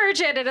 Annie's a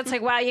virgin. And it's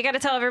like, wow, you got to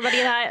tell everybody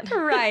that.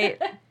 Right.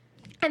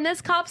 And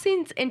this cop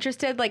seems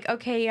interested, like,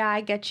 okay, yeah, I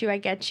get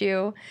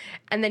you.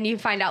 And then you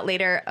find out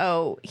later,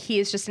 oh, he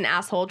is just an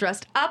asshole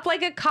dressed up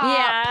like a cop.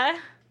 Yeah.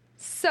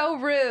 So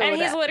rude.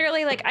 And he's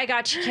literally like, I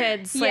got you,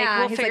 kids. Like, yeah,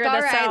 we'll he's figure like,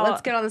 all this right, out.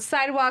 let's get on the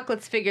sidewalk.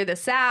 Let's figure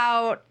this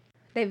out.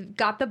 They've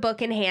got the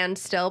book in hand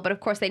still, but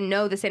of course they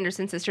know the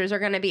Sanderson sisters are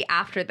going to be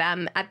after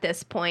them at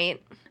this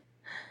point.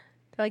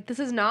 They're like, this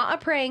is not a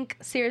prank,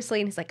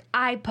 seriously. And he's like,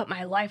 I put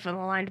my life on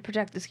the line to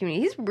protect this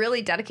community. He's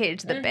really dedicated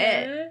to the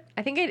bit.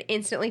 I think I'd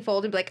instantly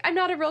fold and be like, I'm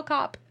not a real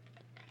cop.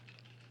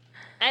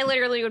 I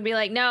literally would be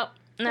like, no.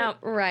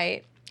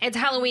 Right. It's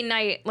Halloween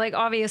night. Like,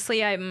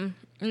 obviously I'm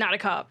not a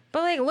cop.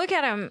 But, like, look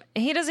at him.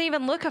 He doesn't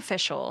even look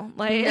official.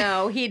 Like,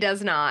 no, he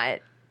does not.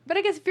 But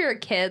I guess if you're a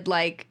kid,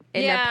 like,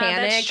 in a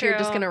panic, you're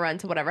just going to run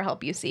to whatever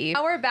help you see.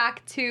 Now we're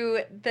back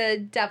to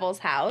the devil's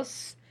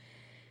house.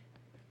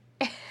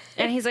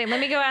 And he's like, let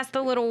me go ask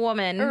the little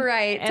woman.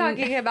 Right, and,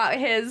 talking about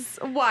his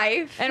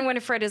wife. And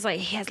Winifred is like,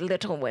 he has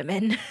little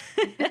women.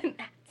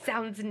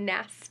 Sounds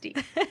nasty.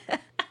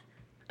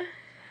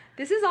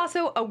 This is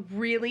also a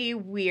really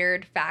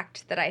weird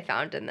fact that I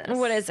found in this.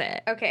 What is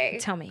it? Okay.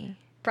 Tell me.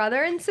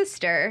 Brother and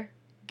sister,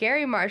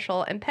 Gary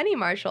Marshall and Penny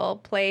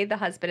Marshall, play the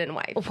husband and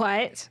wife.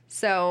 What?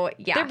 So,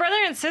 yeah. They're brother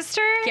and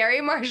sister?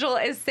 Gary Marshall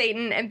is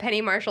Satan and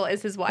Penny Marshall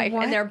is his wife.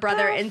 What and they're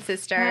brother and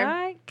sister.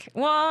 Fuck?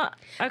 Well,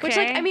 okay. Which,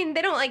 like, I mean,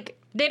 they don't, like...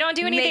 They don't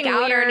do anything make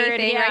out weird. or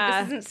anything, yeah.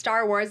 right? This isn't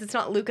Star Wars. It's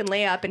not Luke and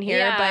Leia up in here,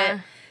 Yeah.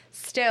 but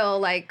still,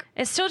 like,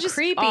 it's still just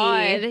creepy.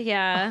 odd.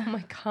 Yeah. Oh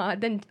my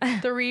God. Then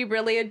 3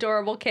 really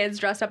adorable kids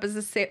dressed up as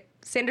the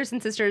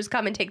Sanderson sisters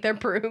come and take their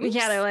brooms.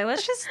 Yeah, they're like,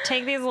 let's just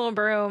take these little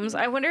brooms.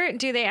 I wonder,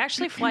 do they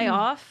actually fly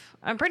off?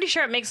 I'm pretty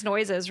sure it makes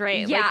noises,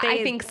 right? Yeah, like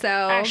they I think so.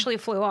 Actually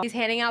flew off. He's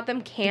handing out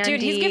them candy.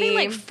 Dude, he's giving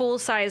like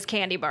full-size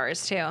candy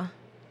bars too.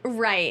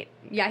 Right.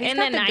 Yeah, he's in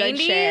got the good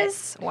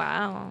 90s? shit.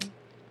 Wow.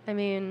 I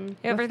mean,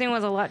 everything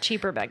was a lot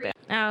cheaper back then.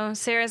 Oh,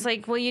 Sarah's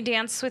like, will you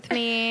dance with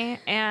me?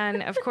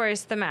 And of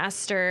course, the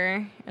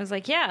master is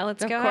like, yeah,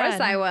 let's go ahead. Of course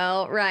I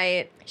will.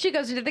 Right. She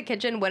goes into the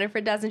kitchen.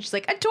 Winifred does, and she's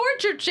like, a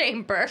torture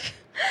chamber.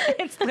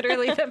 It's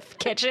literally the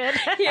kitchen.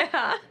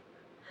 Yeah.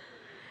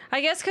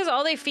 I guess because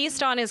all they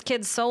feast on is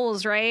kids'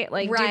 souls, right?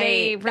 Like, do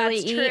they really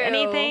eat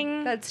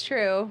anything? That's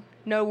true.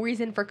 No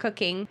reason for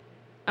cooking.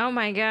 Oh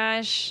my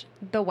gosh.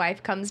 The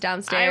wife comes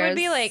downstairs. I would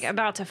be like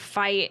about to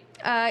fight.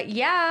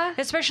 Yeah.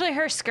 Especially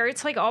her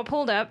skirt's like all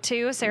pulled up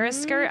too. Sarah's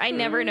skirt. I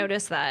never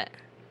noticed that.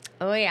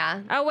 Oh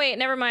yeah. Oh wait,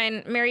 never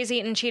mind. Mary's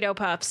eating Cheeto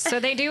Puffs. So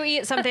they do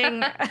eat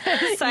something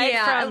aside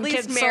from at least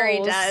kids' Mary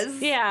souls.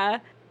 does. Yeah.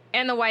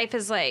 And the wife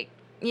is like,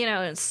 you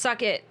know,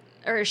 suck it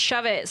or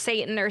shove it,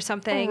 Satan or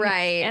something.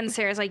 Right. And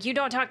Sarah's like, you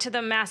don't talk to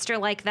the master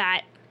like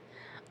that.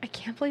 I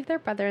can't believe they're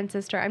brother and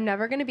sister. I'm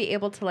never going to be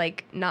able to,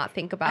 like, not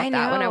think about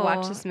that when I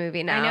watch this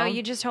movie now. I know.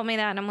 You just told me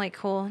that, and I'm like,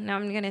 cool. Now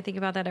I'm going to think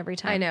about that every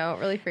time. I know. It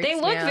really freaks me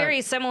out. They look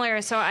very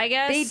similar, so I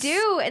guess... They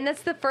do, and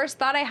that's the first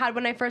thought I had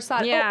when I first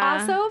saw it.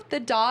 Yeah. Oh, also, the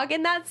dog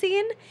in that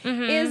scene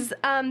is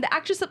the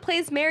actress that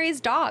plays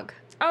Mary's dog.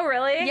 Oh,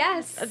 really?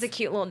 Yes. That's a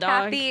cute little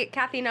dog.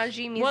 Kathy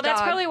Najimy's dog. Well,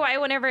 that's probably why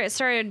whenever it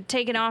started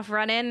taking off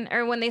running,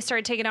 or when they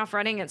started taking off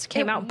running, it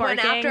came out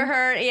barking. Went after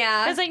her,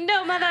 yeah. I was like,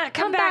 no, mother,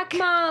 come back.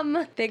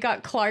 Mom. They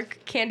got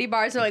Clark candy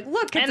bars. They're like,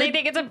 look, and they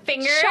think it's a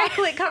finger.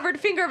 Chocolate-covered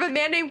finger of a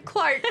man named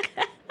Clark.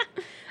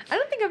 I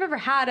don't think I've ever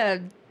had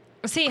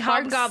a... See,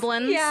 Clark's,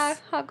 hobgoblins. Yeah,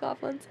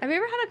 hobgoblins. Have you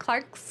ever had a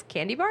Clark's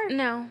candy bar?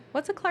 No.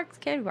 What's a Clark's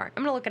candy bar?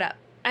 I'm going to look it up.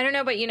 I don't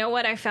know, but you know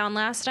what I found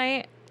last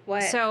night?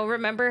 What? So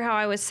remember how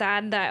I was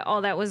sad that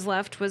all that was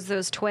left was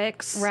those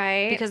Twix?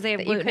 Right. Because they have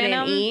that you gluten in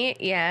couldn't them. eat.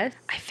 Yes.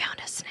 I found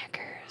a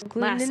Snickers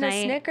Gluten last in a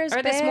night. Snickers,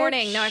 or this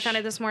morning. bitch. No, I found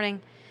it this morning.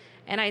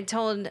 And I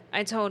told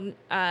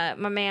my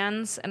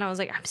mans, and I was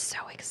like, I'm so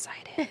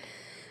excited.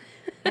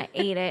 I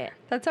ate it.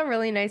 That's a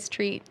really nice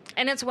treat.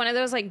 And it's one of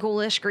those like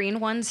ghoulish green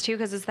ones too,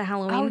 because it's the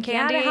Halloween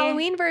candy. Yeah, the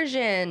Halloween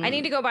version. I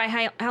need to go buy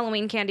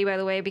Halloween candy, by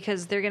the way,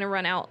 because they're going to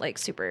run out like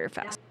super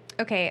fast.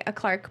 Okay, a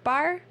Clark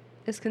bar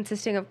is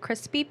consisting of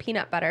crispy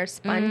peanut butter,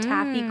 spun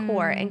taffy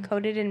core, and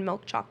coated in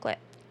milk chocolate.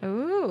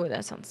 Ooh,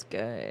 that sounds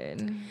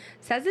good.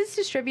 Says it's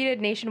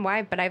distributed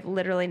nationwide, but I've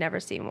literally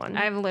never seen one.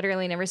 I've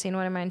literally never seen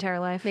one in my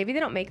entire life. Maybe they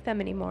don't make them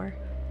anymore.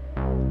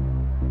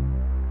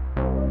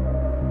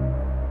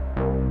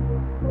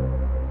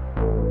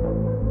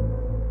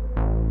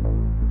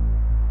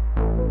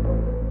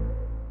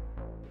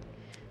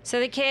 So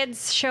the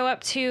kids show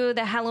up to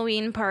the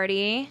Halloween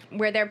party.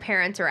 Where their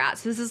parents are at.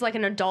 So this is like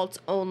an adults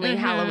only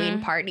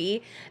Halloween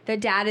party. The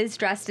dad is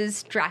dressed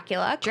as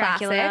Dracula,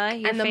 classic. your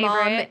and the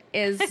mom favorite.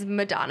 is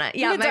Madonna.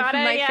 Yeah, Madonna,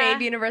 my yeah.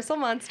 fave Universal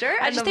monster.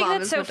 I and just the think mom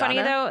that's is so Madonna.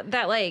 funny, though,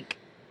 that like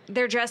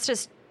they're dressed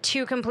as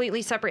two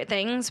completely separate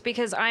things,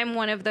 because I'm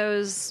one of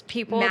those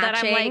people that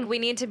I'm Matching. like, we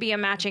need to be a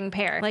matching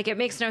pair. Like, it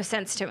makes no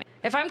sense to me.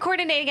 If I'm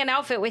coordinating an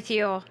outfit with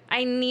you,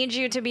 I need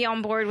you to be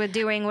on board with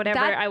doing whatever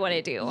I want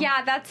to do.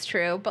 Yeah, that's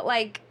true. But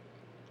like,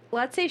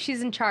 let's say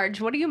she's in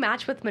charge. What do you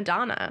match with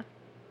Madonna?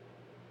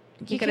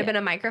 You could have been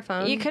a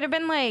microphone. You could have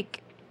been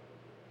like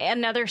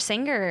another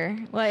singer.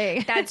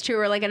 Like, That's true.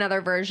 Or like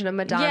another version of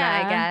Madonna,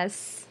 Yeah. I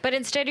guess. but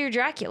instead you're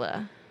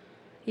Dracula.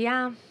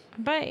 Yeah.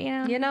 But, you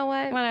know. You know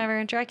what?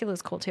 Whatever.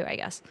 Dracula's cool too, I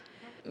guess.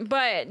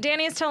 But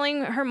Danny's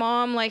telling her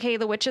mom, like, hey,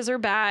 the witches are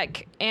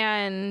back.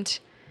 And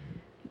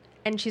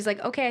And she's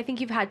like, okay, I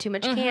think you've had too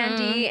much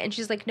candy. And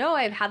she's like, no,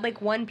 I've had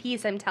like one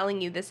piece. I'm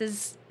telling you, this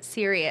is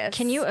serious.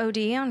 can you OD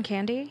on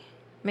candy?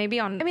 Maybe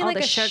on I mean, all like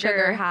the a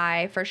sugar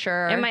high for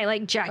sure. It might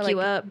like jack Or, you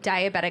like, up.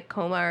 diabetic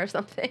coma or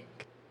something.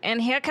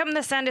 And here come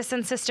the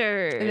Sanderson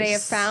sisters. They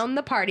have found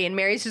the party, and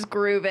Mary's just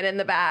grooving in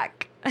the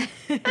back.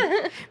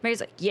 Mary's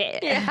like, yeah.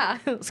 Yeah.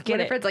 Let's get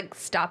Winifred's it. like,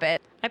 stop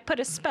it. I put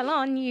a spell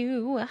on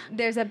you.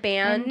 There's a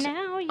band And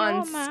now you're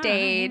on mine.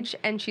 stage,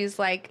 and she's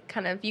like,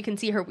 kind of, you can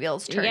see her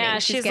wheels turning. Yeah,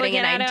 she's she's getting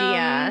an looking at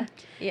idea. 'em.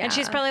 Yeah. And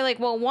she's probably like,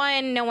 well,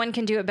 one, no one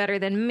can do it better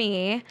than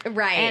me.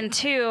 Right. And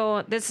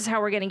two, this is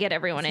how we're going to get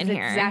everyone in This is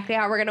here. exactly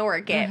how we're going to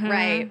work it.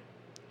 Right.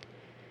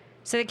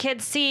 So the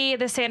kids see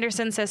the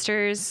Sanderson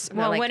sisters. they're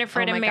Well, like,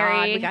 Winifred "Oh and my God,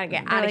 Mary. we gotta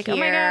get they're outta like, oh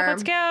my here." God,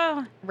 let's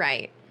go.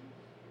 Right.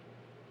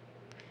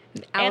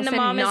 And Allison the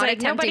mom is not like,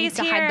 attempting nobody's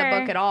to here. hide the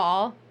book at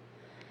all.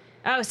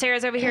 Oh,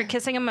 Sarah's over here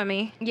kissing a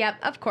mummy. Yep,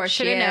 of course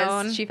she Shoulda is.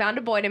 known. She found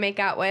a boy to make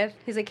out with.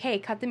 He's like, "Hey,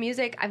 cut the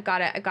music. I've got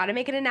to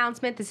make an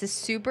announcement. This is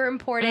super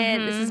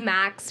important. This is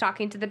Max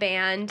talking to the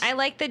band." I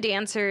like the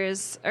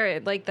dancers, or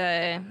like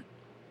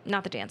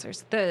not the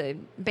dancers, the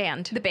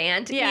band. The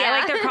band. Yeah, I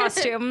like their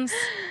costumes.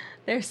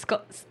 Their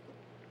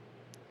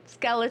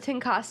skeleton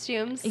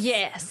costumes.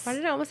 Yes. Why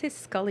did I almost say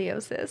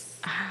scoliosis?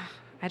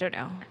 I don't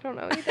know. I don't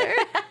know either.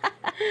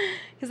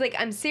 He's like,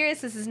 "I'm serious.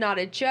 This is not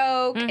a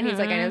joke." And he's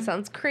like, "I know it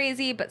sounds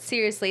crazy, but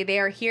seriously, they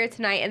are here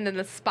tonight." And then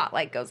the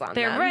spotlight goes on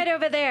They're them. right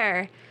over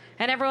there.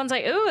 And everyone's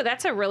like, ooh,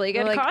 that's a really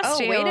good They're like,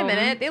 costume. "Oh, wait a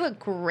minute. They look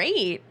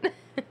great."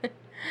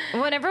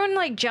 When everyone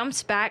like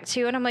jumps back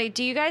to, and I'm like,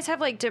 do you guys have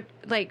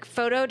like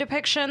photo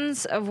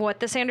depictions of what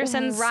the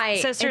Sanderson Right.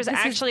 sisters And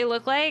this is actually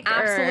look like?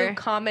 Absolute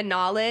common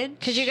knowledge.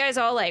 Because you guys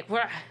all like,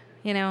 "Wah,"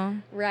 you know.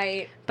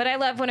 Right. But I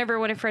love whenever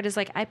Winifred is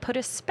like, I put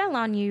a spell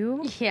on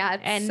you. Yeah,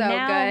 it's And so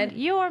now good.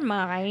 you're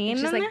mine. And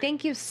she's like,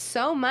 "Thank you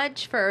so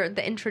much for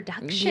the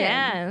introduction."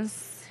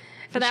 yes.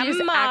 For And that she just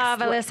acts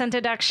marvelous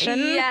introduction.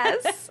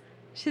 Yes.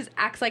 She just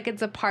acts like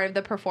it's a part of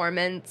the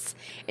performance.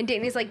 And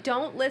Danny's like,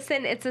 "Don't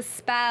listen. It's a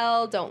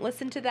spell. Don't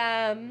listen to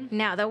them."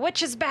 Now the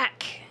witch is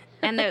back.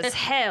 And there's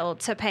hell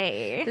to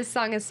pay. This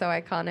song is so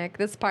iconic.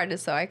 This part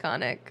is so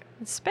iconic.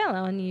 Spell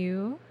on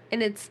you.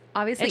 And it's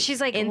obviously And she's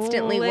like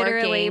instantly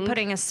literally working.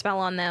 putting a spell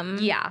on them.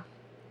 Yeah.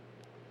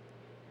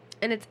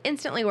 And it's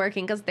instantly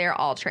working because they're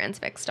all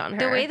transfixed on her.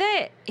 The way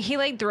that he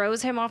like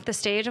throws him off the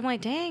stage, I'm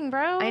like, dang,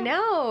 bro. I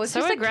know. It's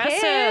So just aggressive.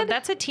 A kid.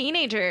 That's a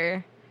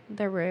teenager.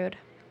 They're rude.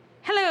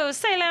 Hello,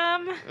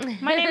 Salem.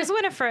 My name's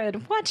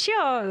Winifred. What's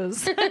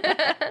yours? Dang,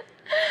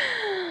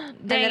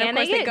 And then, of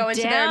course, they go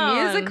into their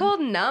musical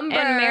number.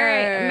 And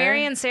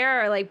Mary and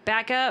Sarah are like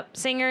backup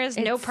singers,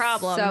 no It's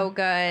problem. so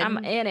good. I'm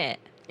in it.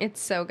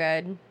 It's so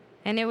good.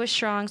 And it was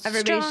strong. So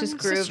Everybody's strong, just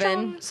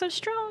grooving. So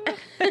strong.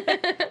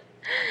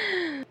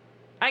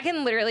 I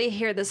can literally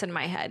hear this in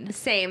my head.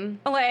 Same.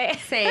 Like,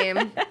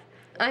 Same.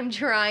 I'm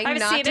trying I've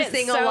not seen to it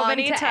sing so along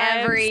many to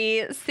times.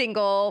 every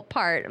single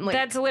part. I'm like,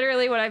 that's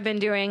literally what I've been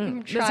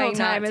doing this whole trying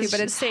time. not to, is but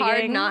it's singing.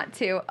 hard not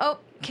to. Oh,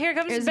 Here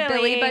comes there's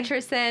Billy. Billy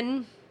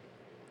Butcherson.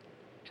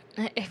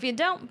 If you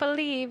don't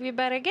believe, you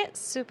better get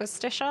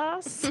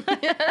superstitious.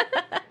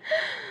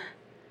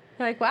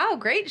 Like, wow,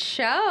 great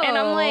show. And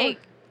I'm like,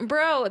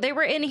 bro, they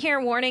were in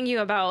here warning you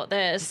about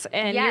this,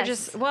 and you're Yes.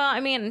 just, well, I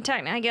mean,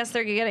 I guess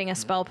they're getting a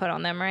spell put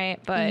on them, right?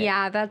 But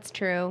yeah, that's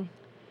true.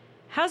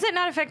 How's it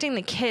not affecting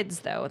the kids,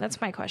 though?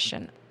 That's my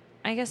question.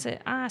 I guess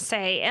it,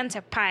 say,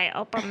 enter pie,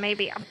 open,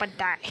 maybe up and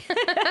die.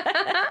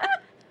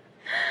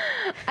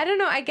 I don't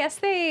know. I guess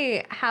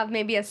they have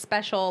maybe a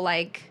special,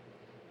 like,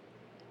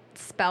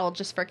 spell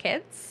just for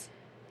kids.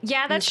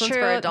 Yeah, that's This one's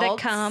true. for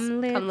adults. The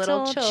come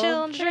little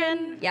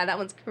children. Yeah, that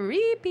one's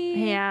creepy.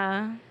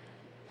 Yeah.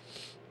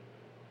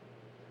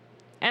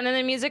 And then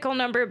the musical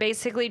number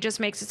basically just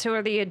makes it so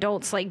where the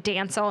adults, like,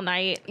 dance all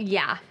night.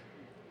 Yeah.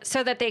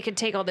 So that they could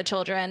take all the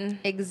children.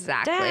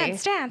 Exactly.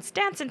 Dance, dance,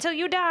 dance until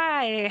you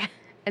die.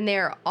 And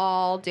they're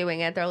all doing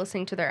it. They're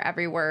listening to their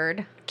every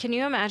word. Can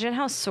you imagine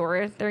how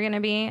sore they're going to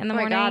be in the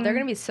morning? Oh my God, they're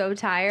going to be so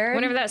tired.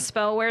 Whenever that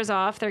spell wears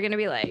off, they're going to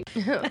be like...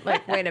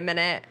 like, wait a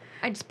minute.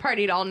 I just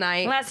partied all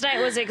night. Last night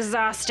was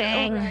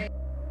exhausting. Right.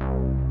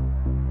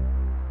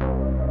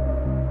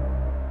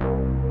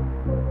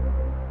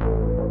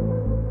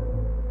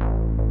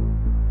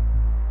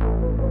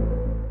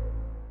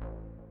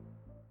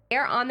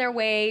 They're on their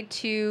way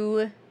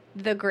to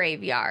the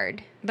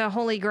graveyard. The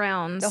holy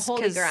grounds. The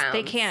holy 'cause grounds.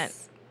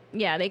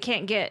 They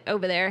can't get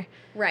over there.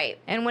 Right.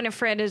 And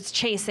Winifred is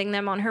chasing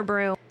them on her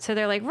broom. So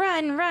they're like,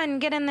 run, run,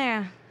 get in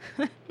there.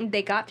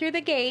 They got through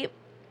the gate,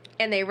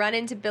 and they run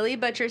into Billy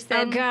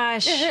Butcherson. Oh,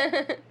 gosh.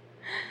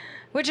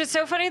 Which is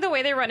so funny the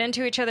way they run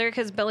into each other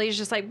because Billy's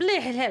just like, blah,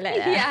 blah, blah.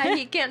 Yeah,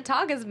 he can't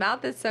talk. His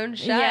mouth is sewn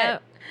shut.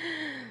 Yep.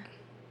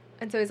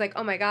 And so he's like,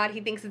 oh my God, he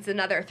thinks it's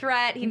another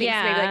threat. He thinks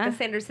maybe like the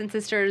Sanderson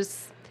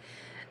sisters,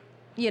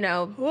 you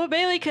know. Well,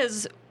 Bailey,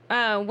 because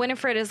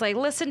Winifred is like,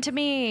 listen to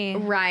me.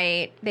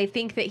 Right. They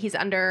think that he's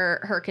under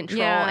her control,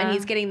 Yeah. and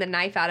he's getting the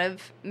knife out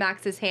of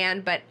Max's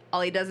hand, but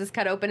all he does is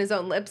cut open his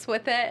own lips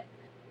with it.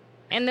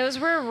 And those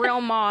were real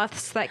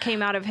moths that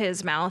came out of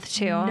his mouth,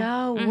 too.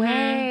 No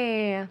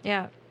way.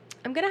 Yeah.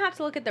 I'm going to have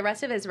to look at the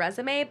rest of his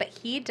resume, but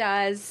he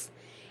does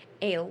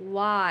a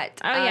lot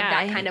of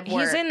yeah. that kind of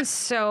work. He's in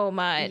so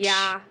much.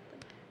 Yeah.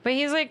 But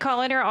he's like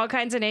calling her all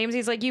kinds of names.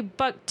 He's like, you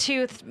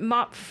buck-toothed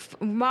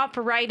mop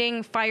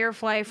riding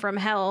firefly from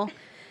hell.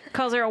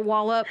 Calls her a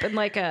wallop and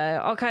like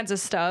all kinds of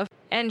stuff.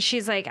 And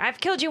she's like, I've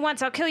killed you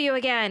once, I'll kill you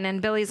again.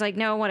 And Billy's like,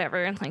 no,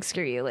 whatever. Like,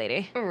 screw you,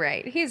 lady.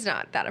 Right. He's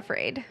not that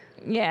afraid.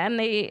 Yeah,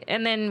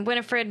 and then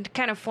Winifred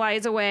kind of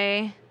flies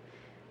away.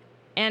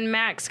 And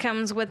Max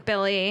comes with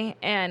Billy.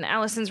 And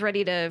Allison's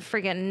ready to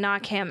friggin'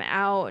 knock him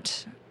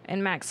out.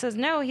 And Max says,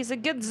 no, he's a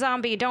good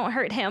zombie. Don't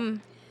hurt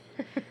him.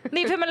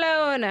 Leave him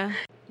alone.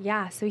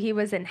 Yeah, so he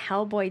was in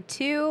Hellboy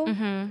 2.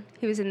 Mm-hmm.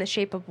 He was in The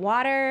Shape of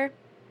Water.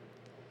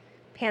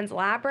 Pan's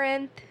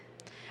Labyrinth.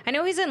 I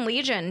know he's in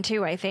Legion,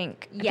 too, I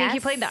think. I think he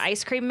Yes. played the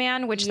Ice Cream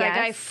Man, which that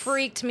guy Yes.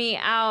 freaked me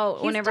out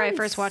He's whenever I done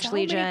first watched so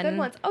many Legion. good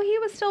ones. Oh, he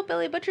was still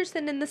Billy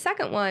Butcherson in the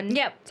second one.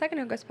 Yep. Second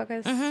Hocus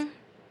Pocus. Mm-hmm.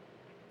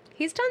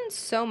 He's done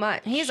so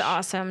much. He's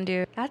awesome,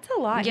 dude. That's a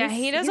lot. Yeah,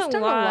 he does he's a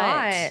done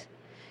lot.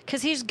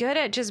 Because he's good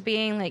at just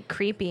being, like,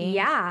 creepy.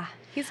 Yeah,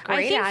 he's great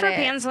I think at for it.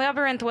 Pan's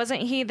Labyrinth,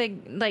 wasn't he the,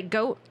 like,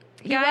 goat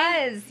He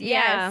guy? was.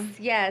 Yeah.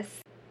 Yes.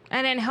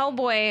 And in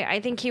Hellboy, I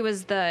think he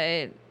was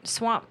the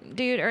swamp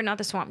dude, or not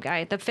the swamp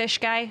guy, the fish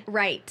guy.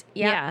 Right.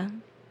 Yep. Yeah.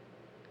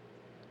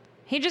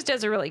 He just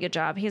does a really good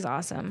job. He's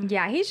awesome.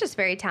 Yeah, he's just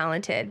very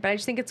talented. But I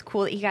just think it's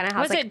cool that he kind of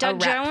has Was like it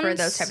Doug a rep for Jones?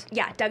 those types.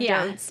 Yeah, Doug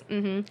Yeah. Jones.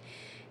 Mm-hmm.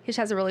 He just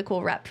has a really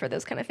cool rep for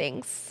those kind of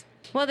things.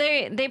 Well,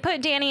 they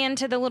put Danny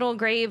into the little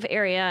grave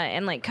area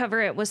and, like,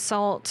 cover it with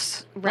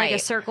salt, like a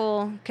Right.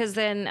 circle, because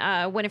then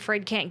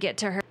Winifred can't get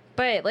to her.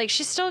 But, like,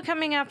 she's still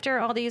coming after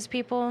all these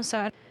people,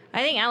 so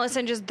I think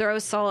Allison just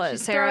throws salt at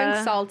She's Sarah.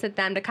 throwing salt at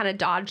them to kind of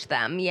dodge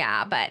them.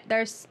 Yeah, but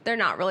they're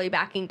not really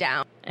backing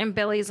down. And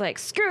Billy's like,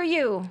 screw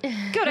you.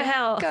 Go to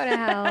hell. Go to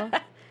hell.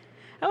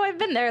 Oh, I've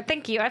been there.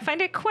 Thank you. I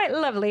find it quite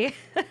lovely.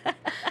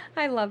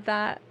 I love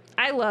that.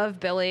 I love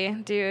Billy,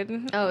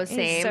 dude. Oh, He's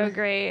same. so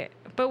great.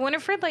 But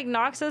Winifred, like,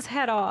 knocks his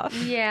head off.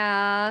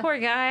 Yeah. Poor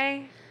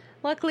guy.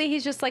 Luckily,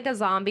 he's just like a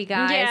zombie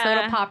guy, so Yeah.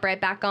 it'll pop right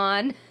back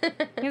on.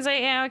 He's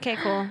like, yeah, okay,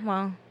 cool.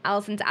 Well,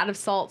 Allison's out of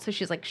salt, so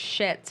she's like,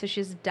 shit. So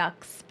she's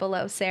ducks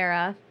below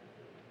Sarah.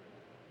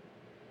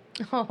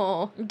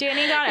 Oh.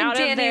 Danny got And out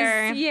of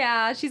there.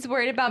 Yeah, she's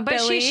worried about But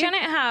Billy. she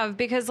shouldn't have,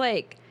 because,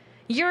 like,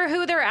 you're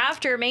who they're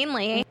after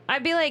mainly.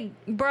 I'd be like,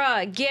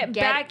 bruh, get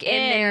back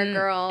in there,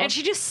 girl. And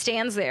she just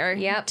stands there,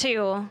 Yep.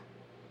 too.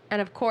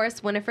 And of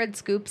course, Winifred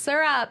scoops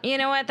her up. You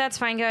know what? That's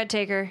fine. Go ahead,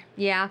 take her.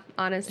 Yeah,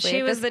 honestly. She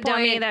at was this the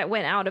dummy point- that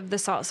went out of the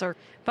salt circle.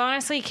 But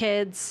honestly,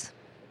 kids,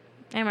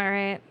 am I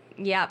right?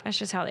 Yep. That's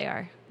just how they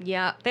are.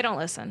 Yep. They don't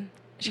listen.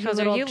 She You calls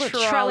her, little you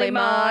little trolley trolley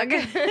mug.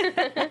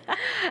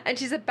 And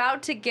she's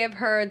about to give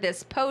her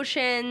this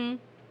potion,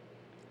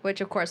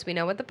 which of course we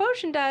know what the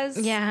potion does.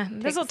 Yeah,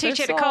 this will Takes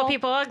teach her you to call soul.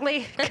 people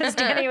ugly. Because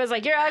Danny was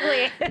like, you're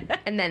ugly.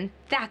 And then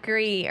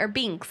Thackeray, or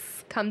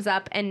Binks, comes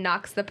up and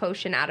knocks the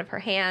potion out of her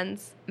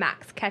hands.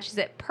 Max catches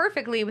it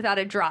perfectly without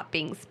a drop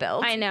being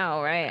spilled. I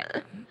know, right?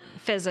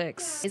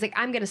 Physics. He's like,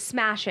 I'm going to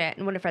smash it.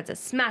 And Winifred says,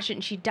 smash it,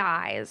 and she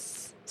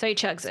dies. So he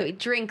chugs So he it.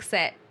 drinks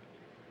it.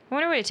 I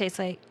wonder what it tastes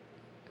like.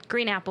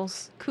 Green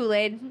apples.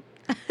 Kool-Aid.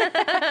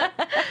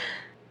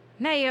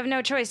 Now you have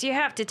no choice. You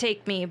have to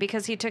take me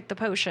because he took the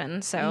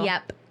potion. So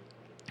Yep.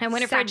 And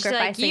Winifred's like,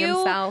 Sacrificing you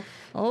himself.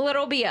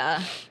 little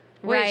Bia.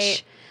 Which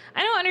Right.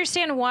 I don't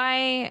understand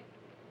why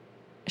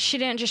she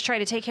didn't just try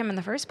to take him in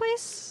the first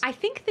place. I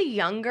think the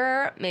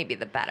younger, maybe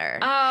the better.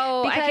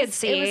 Oh, because I could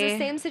see. it was the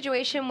same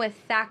situation with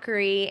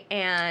Thackeray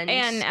and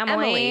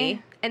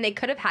Emily. And they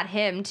could have had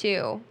him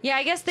too. Yeah,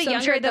 I guess the So I'm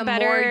younger sure the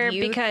better more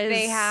youth because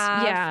they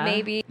have, yeah,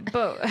 maybe.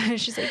 But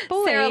she's like,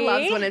 boy. Sarah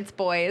loves when it's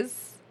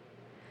boys.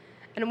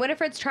 And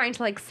Winifred's trying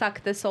to like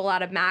suck the soul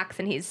out of Max,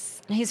 and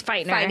he's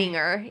fighting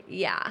her.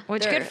 Yeah,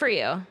 Which, they're good for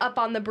you. Up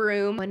on the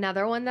broom.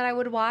 Another one that I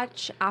would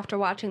watch after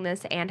watching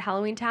this and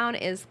Halloween Town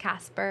is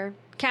Casper.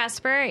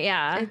 Casper,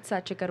 yeah. It's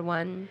such a good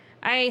one.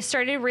 I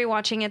started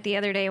rewatching it the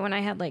other day when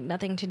I had like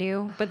nothing to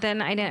do, but then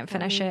I didn't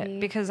finish Funny. it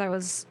because I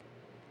was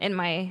in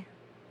my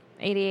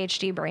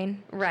ADHD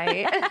brain.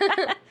 Right.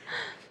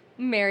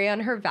 Mary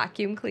on her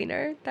vacuum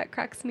cleaner. That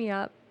cracks me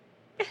up.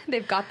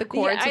 They've got the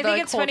cords. I so think they're,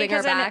 like, it's funny holding her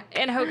because back.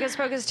 in Hocus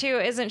Pocus too,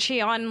 isn't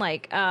she on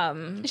like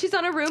She's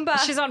on a Roomba.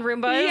 she's on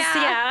Roombas?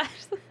 Yeah.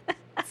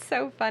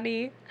 So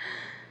funny.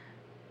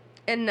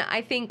 And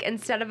I think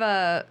instead of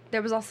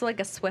there was also like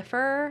a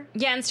Swiffer.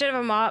 Yeah, instead of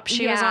a mop,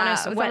 she was on a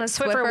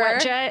Swiffer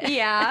wet jet.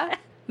 Yeah.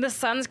 The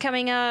sun's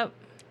coming up.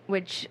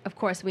 Which, of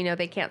course, we know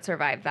they can't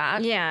survive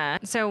that. Yeah.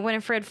 So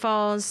Winifred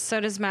falls, so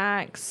does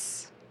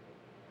Max.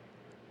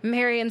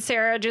 Mary and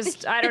Sarah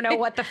just, I don't know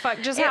what the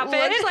fuck just happened.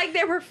 It looks like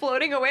they were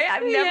floating away.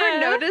 I've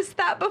never noticed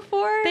that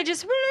before. They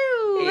just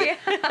flew.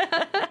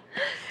 Yeah.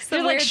 Some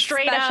like weird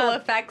straight special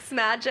up. effects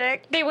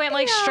magic. They went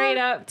like straight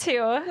up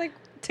too. Like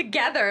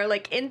together,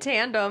 like in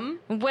tandem.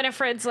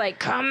 Winifred's like,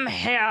 come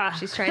here.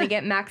 She's trying to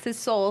get Max's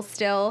soul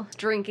still,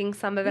 drinking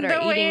some of it or The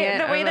eating way- it. the I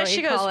don't way know that what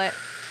she you call goes it.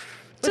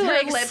 With to, her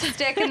like,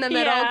 lipstick in the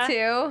middle Yeah.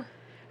 too.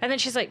 And then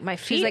she's like, my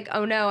feet. She's like,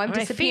 oh no, I'm my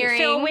disappearing.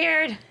 feet feel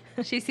weird.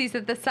 She sees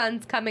that the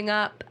sun's coming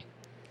up.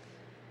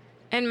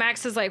 And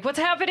Max is like, what's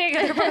happening?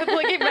 And they're both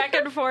looking back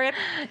and forth.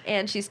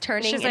 And she's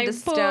turning She's into like,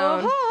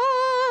 stone.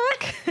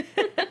 fuck.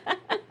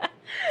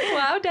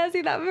 Wow,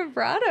 Desi, that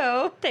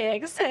vibrato.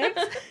 Thanks.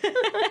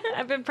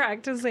 I've been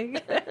practicing.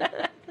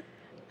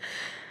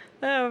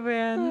 Oh,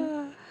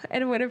 man.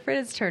 And Winifred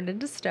is turned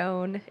into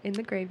stone in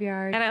the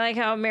graveyard. And I like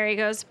how Mary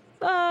goes,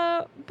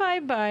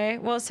 bye-bye.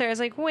 Well, Sarah's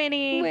like,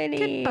 Winnie,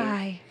 Winnie.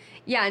 goodbye.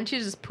 Yeah, and she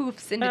just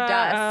poofs into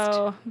dust.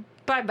 Oh,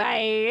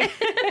 bye-bye.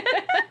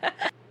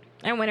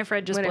 And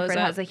Winifred just blows Winifred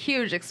up. has a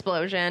huge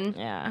explosion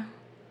Yeah.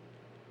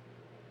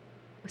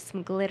 with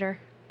some glitter.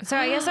 So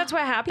I guess that's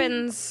what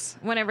happens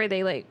whenever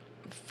they, like,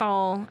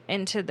 fall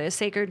into the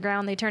sacred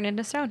ground. They turn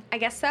into stone. I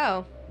guess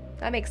so.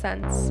 That makes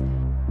sense.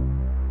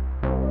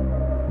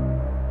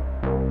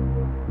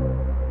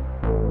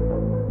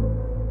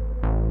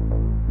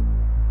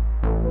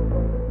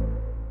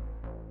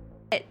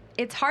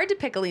 It's hard to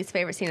pick a least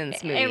favorite scene in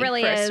this movie. It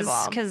really first is, of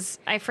all. because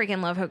I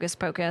freaking love Hocus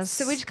Pocus.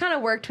 So we just kind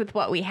of worked with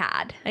what we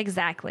had.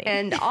 Exactly.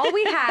 And all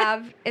we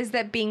have is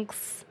that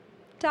Binks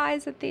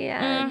dies at the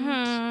end.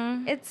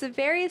 Mhm. It's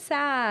very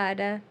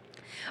sad.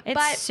 It's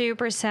but-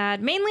 super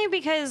sad. Mainly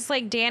because,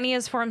 like, Danny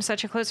has formed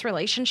such a close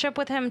relationship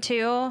with him,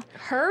 too.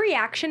 Her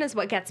reaction is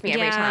what gets me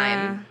every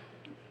time.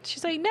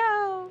 She's like,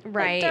 no. like,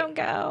 Right. don't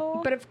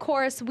go. But of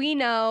course, we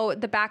know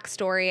the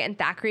backstory, and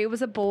Thackeray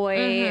was a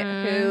boy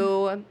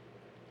who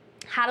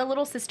had a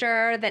little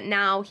sister that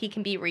now he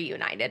can be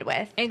reunited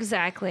with.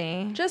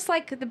 Exactly. Just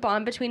like the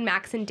bond between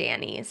Max and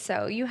Danny.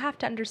 So you have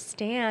to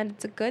understand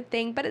it's a good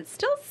thing, but it's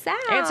still sad.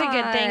 It's a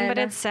good thing, but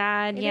it's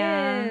sad. It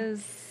yeah.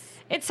 is.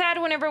 It's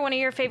sad whenever one of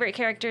your favorite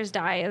characters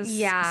dies.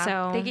 Yeah,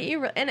 So they get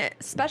you, and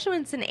especially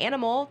when it's an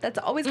animal. That's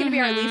always going to be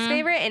our least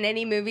favorite in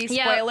any movie.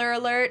 Yep. Spoiler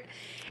alert: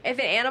 if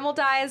an animal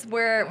dies,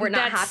 we're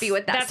not happy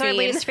with that. That's scene. our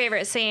least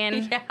favorite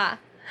scene. Yeah,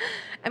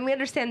 and we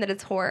understand that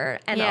it's horror,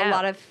 and Yeah. a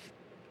lot of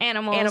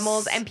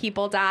Animals and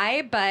people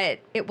die, but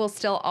it will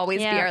still always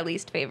be Yeah. our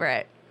least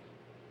favorite.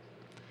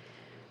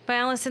 But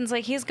Allison's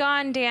like, he's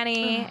gone,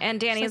 Danny. And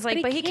Danny's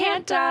like, but he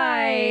can't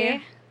die.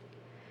 die.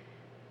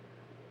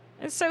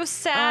 It's so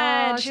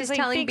sad. Oh, she's she's like,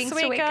 telling Binks,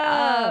 Binks to wake wake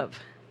up.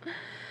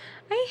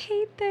 I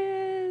hate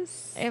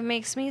this. It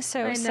makes me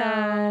so I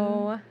sad.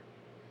 know.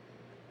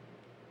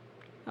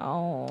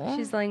 Oh.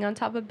 She's laying on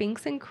top of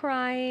Binks and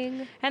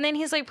crying. And then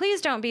he's like,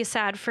 please don't be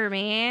sad for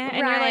me. And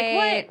you're Right.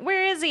 like, what?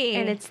 Where is he?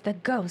 And it's the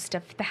ghost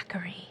of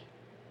Thackeray.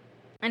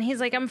 And he's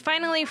like, I'm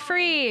finally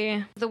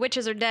free. The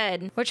witches are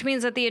dead, which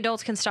means that the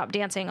adults can stop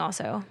dancing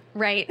also.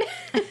 Right.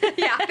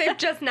 Yeah, they've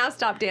just now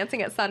stopped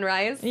dancing at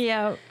sunrise.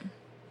 Yep.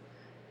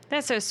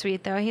 That's so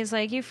sweet, though. He's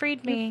like, you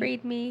freed me. You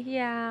freed me,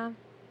 yeah.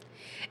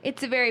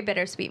 It's a very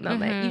bittersweet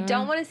moment. You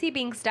don't want to see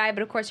Binks die,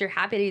 but of course you're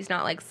happy that he's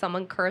not like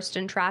someone cursed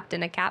and trapped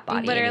in a cat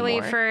body Literally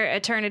anymore. for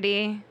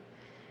eternity.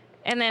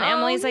 And then Oh,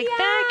 Emily's like,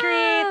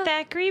 yeah.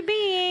 Thackeray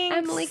Binks.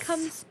 Emily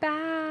comes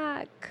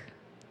back.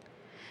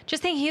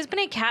 Just think, he's been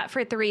a cat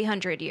for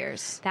 300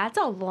 years. That's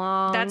a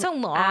long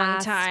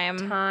ass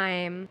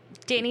time.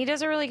 Danny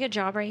does a really good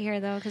job right here,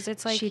 though, because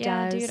it's like, She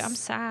yeah, does. dude, I'm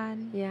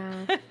sad.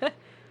 Yeah.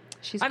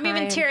 She's I'm even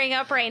crying. tearing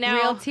up right now.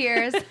 Real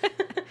tears.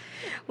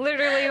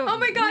 Literally. Oh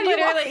my God, you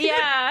literally, are.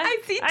 yeah. I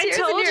see tears I in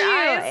told your you.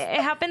 eyes.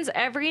 It happens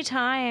every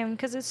time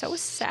because it's so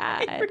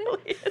sad. It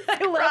really is.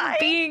 I love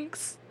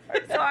Binks.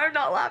 So I'm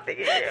not laughing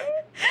at you.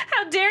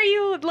 How dare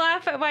you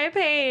laugh at my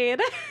pain?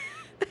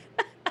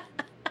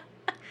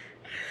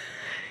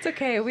 It's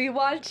okay. We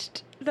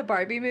watched the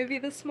Barbie movie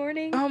this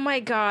morning. Oh my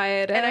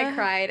God. And I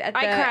cried at the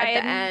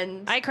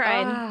end. I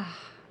cried.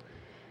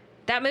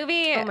 That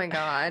movie. Oh my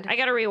God. I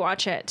got to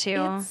rewatch it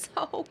too. It's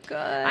so good.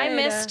 I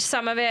missed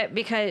some of it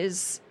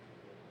because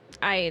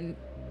I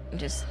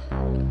just,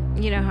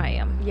 you know how I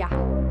am. Yeah.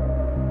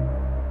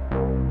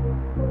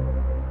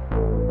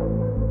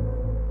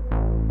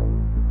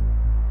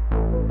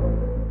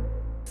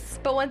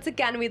 But once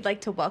again, we'd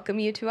like to welcome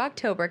you to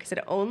October because it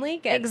only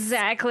gets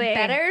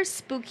better,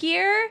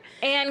 spookier,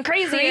 and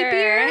crazier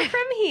creepier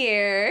from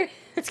here.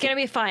 It's going to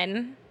be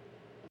fun.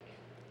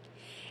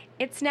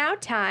 It's now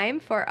time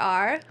for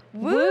our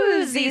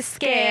Woozy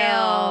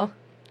Scale.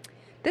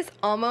 This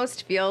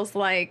almost feels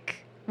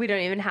like we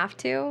don't even have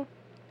to,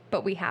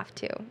 but we have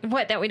to.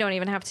 What, that we don't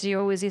even have to do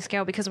a Woozy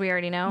Scale because we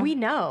already know? We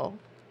know.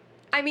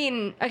 I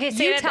mean, okay,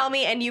 you tell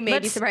me and you may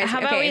be surprised. How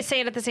about we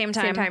say it at the same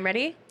time? Same time,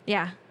 ready?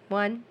 Yeah.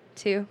 1,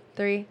 2,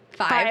 3,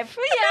 5. 5.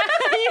 Yeah,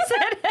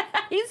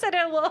 you said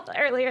it a little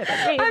earlier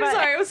than me. I'm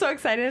sorry, I was so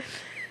excited.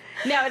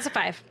 No, it's a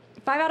 5.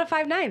 5 out of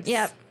 5 knives.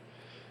 Yep.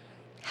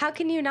 How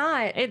can you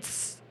not?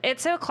 It's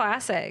so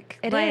classic.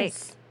 It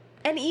is.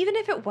 And even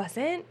if it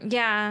wasn't,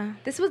 yeah,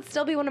 this would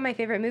still be one of my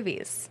favorite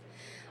movies.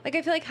 Like,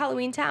 I feel like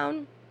Halloween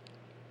Town.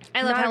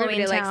 I love Halloween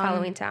Town. Everybody likes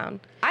Halloween Town.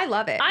 I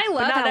love it. I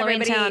love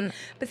Halloween Town.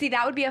 But see,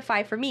 that would be a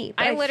 5 for me.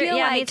 But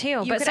me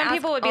too. But some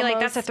people would be like,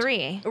 that's a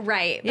 3.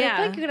 Right. But I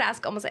feel like you could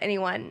ask almost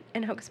anyone,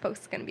 and Hocus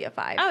Pocus is going to be a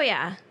 5. Oh,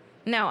 yeah.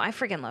 No, I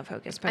freaking love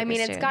Hocus Pocus. I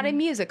mean, it's got a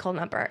musical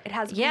number. It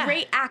has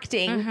great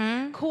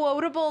acting,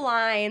 quotable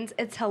lines.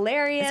 It's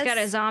hilarious. It's got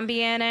a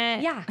zombie in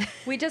it. Yeah.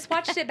 We just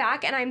watched it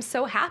back, and I'm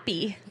so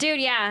happy. Dude,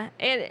 yeah.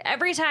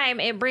 Every time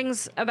it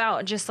brings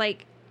about just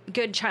like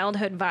good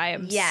childhood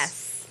vibes.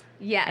 Yes.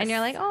 Yes. And you're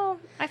like, oh,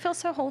 I feel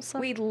so wholesome.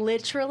 We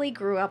literally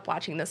grew up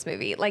watching this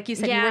movie. Like you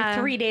said, you were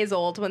 3 days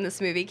old when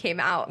this movie came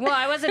out. Well,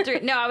 I wasn't 3.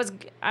 No, I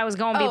was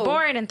going to be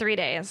born in 3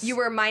 days. You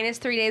were minus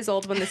 3 days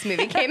old when this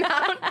movie came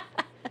out.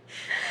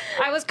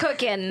 I was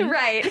cooking.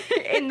 Right.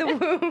 In the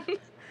womb.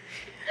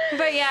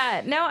 But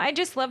yeah, no, I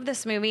just love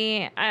this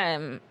movie.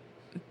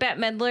 Bette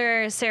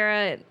Midler,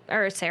 Sarah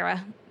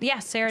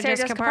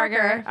Jessica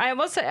Parker. I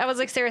was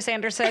like Sarah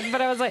Sanderson,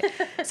 but I was like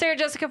Sarah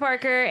Jessica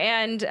Parker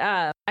and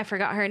I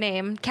forgot her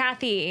name.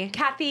 Kathy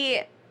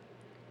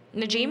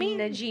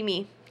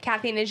Najimy.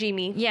 Kathy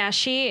Najimy. Yeah,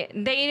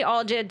 they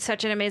all did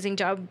such an amazing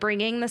job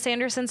bringing the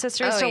Sanderson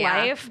sisters to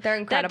life. They're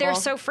incredible. That they're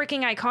so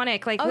freaking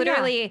iconic. Like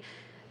literally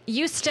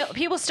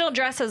people still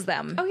dress as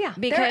them. Oh yeah.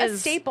 Because they're a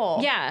staple.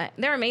 Yeah,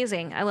 they're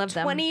amazing. I love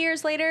them. 20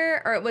 years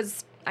later, or it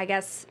was I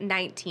guess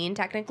 19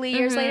 technically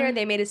years later,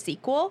 they made a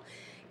sequel.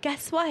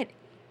 Guess what?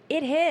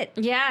 It hit.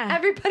 Yeah.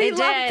 Everybody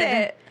loved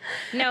it.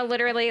 No,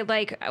 literally,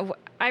 like,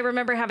 I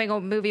remember having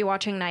a movie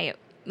watching night,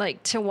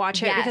 like, to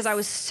watch it because I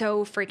was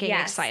so freaking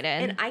excited.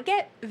 And I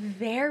get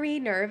very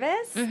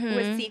nervous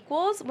with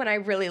sequels when I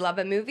really love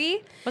a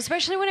movie.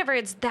 Especially whenever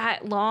it's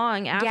that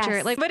long after.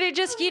 Yes. Like, but it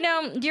just,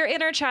 your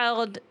inner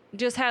child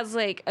just has,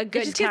 like, a good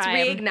time. It just gets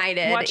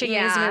reignited. Watching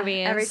these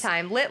movies. Every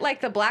time. Lit like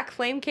the black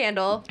flame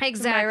candle.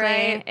 Exactly. Am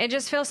I right? It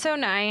just feels so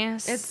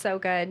nice. It's so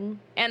good.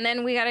 And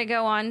then we got to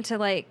go on to,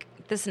 like,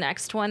 this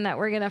next one that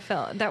we're gonna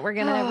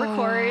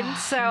record.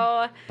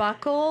 So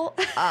buckle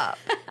up.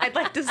 I'd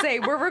like to say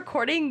we're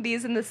recording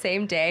these in the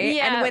same day,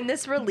 and when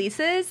this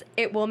releases,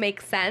 it will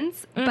make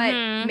sense.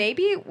 But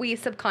maybe we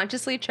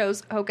subconsciously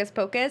chose Hocus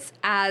Pocus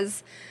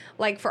as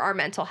like for our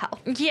mental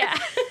health. Yeah,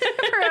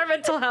 for our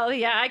mental health.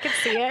 Yeah, I could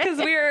see it because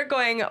we are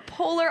going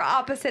polar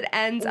opposite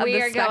ends of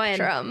the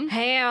spectrum. Going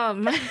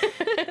ham.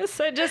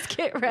 So just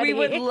get ready. We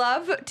would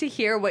love to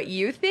hear what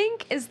you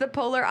think is the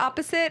polar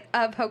opposite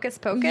of Hocus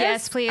Pocus.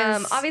 Yes, please.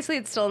 Obviously,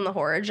 it's still in the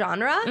horror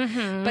genre,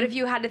 but if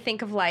you had to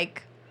think of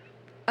like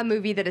a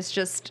movie that is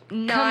just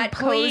not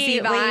completely cozy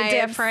vibes,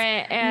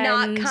 different, and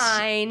not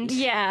kind,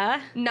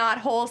 not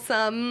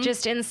wholesome,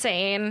 just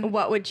insane,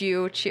 what would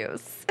you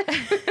choose?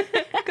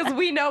 Because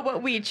we know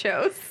what we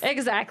chose.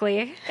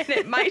 Exactly. And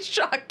it might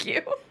shock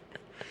you.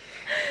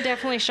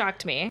 Definitely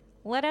shocked me.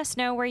 Let us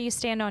know where you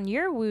stand on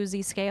your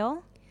woozy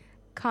scale.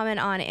 Comment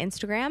on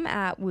Instagram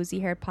at Woozy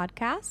Hair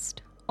Podcast.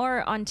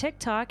 Or on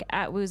TikTok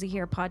at Woozy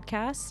Hair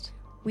Podcast.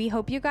 We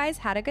hope you guys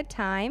had a good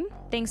time.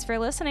 Thanks for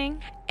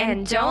listening.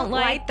 And don't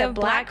light the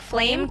black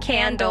flame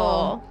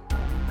candle.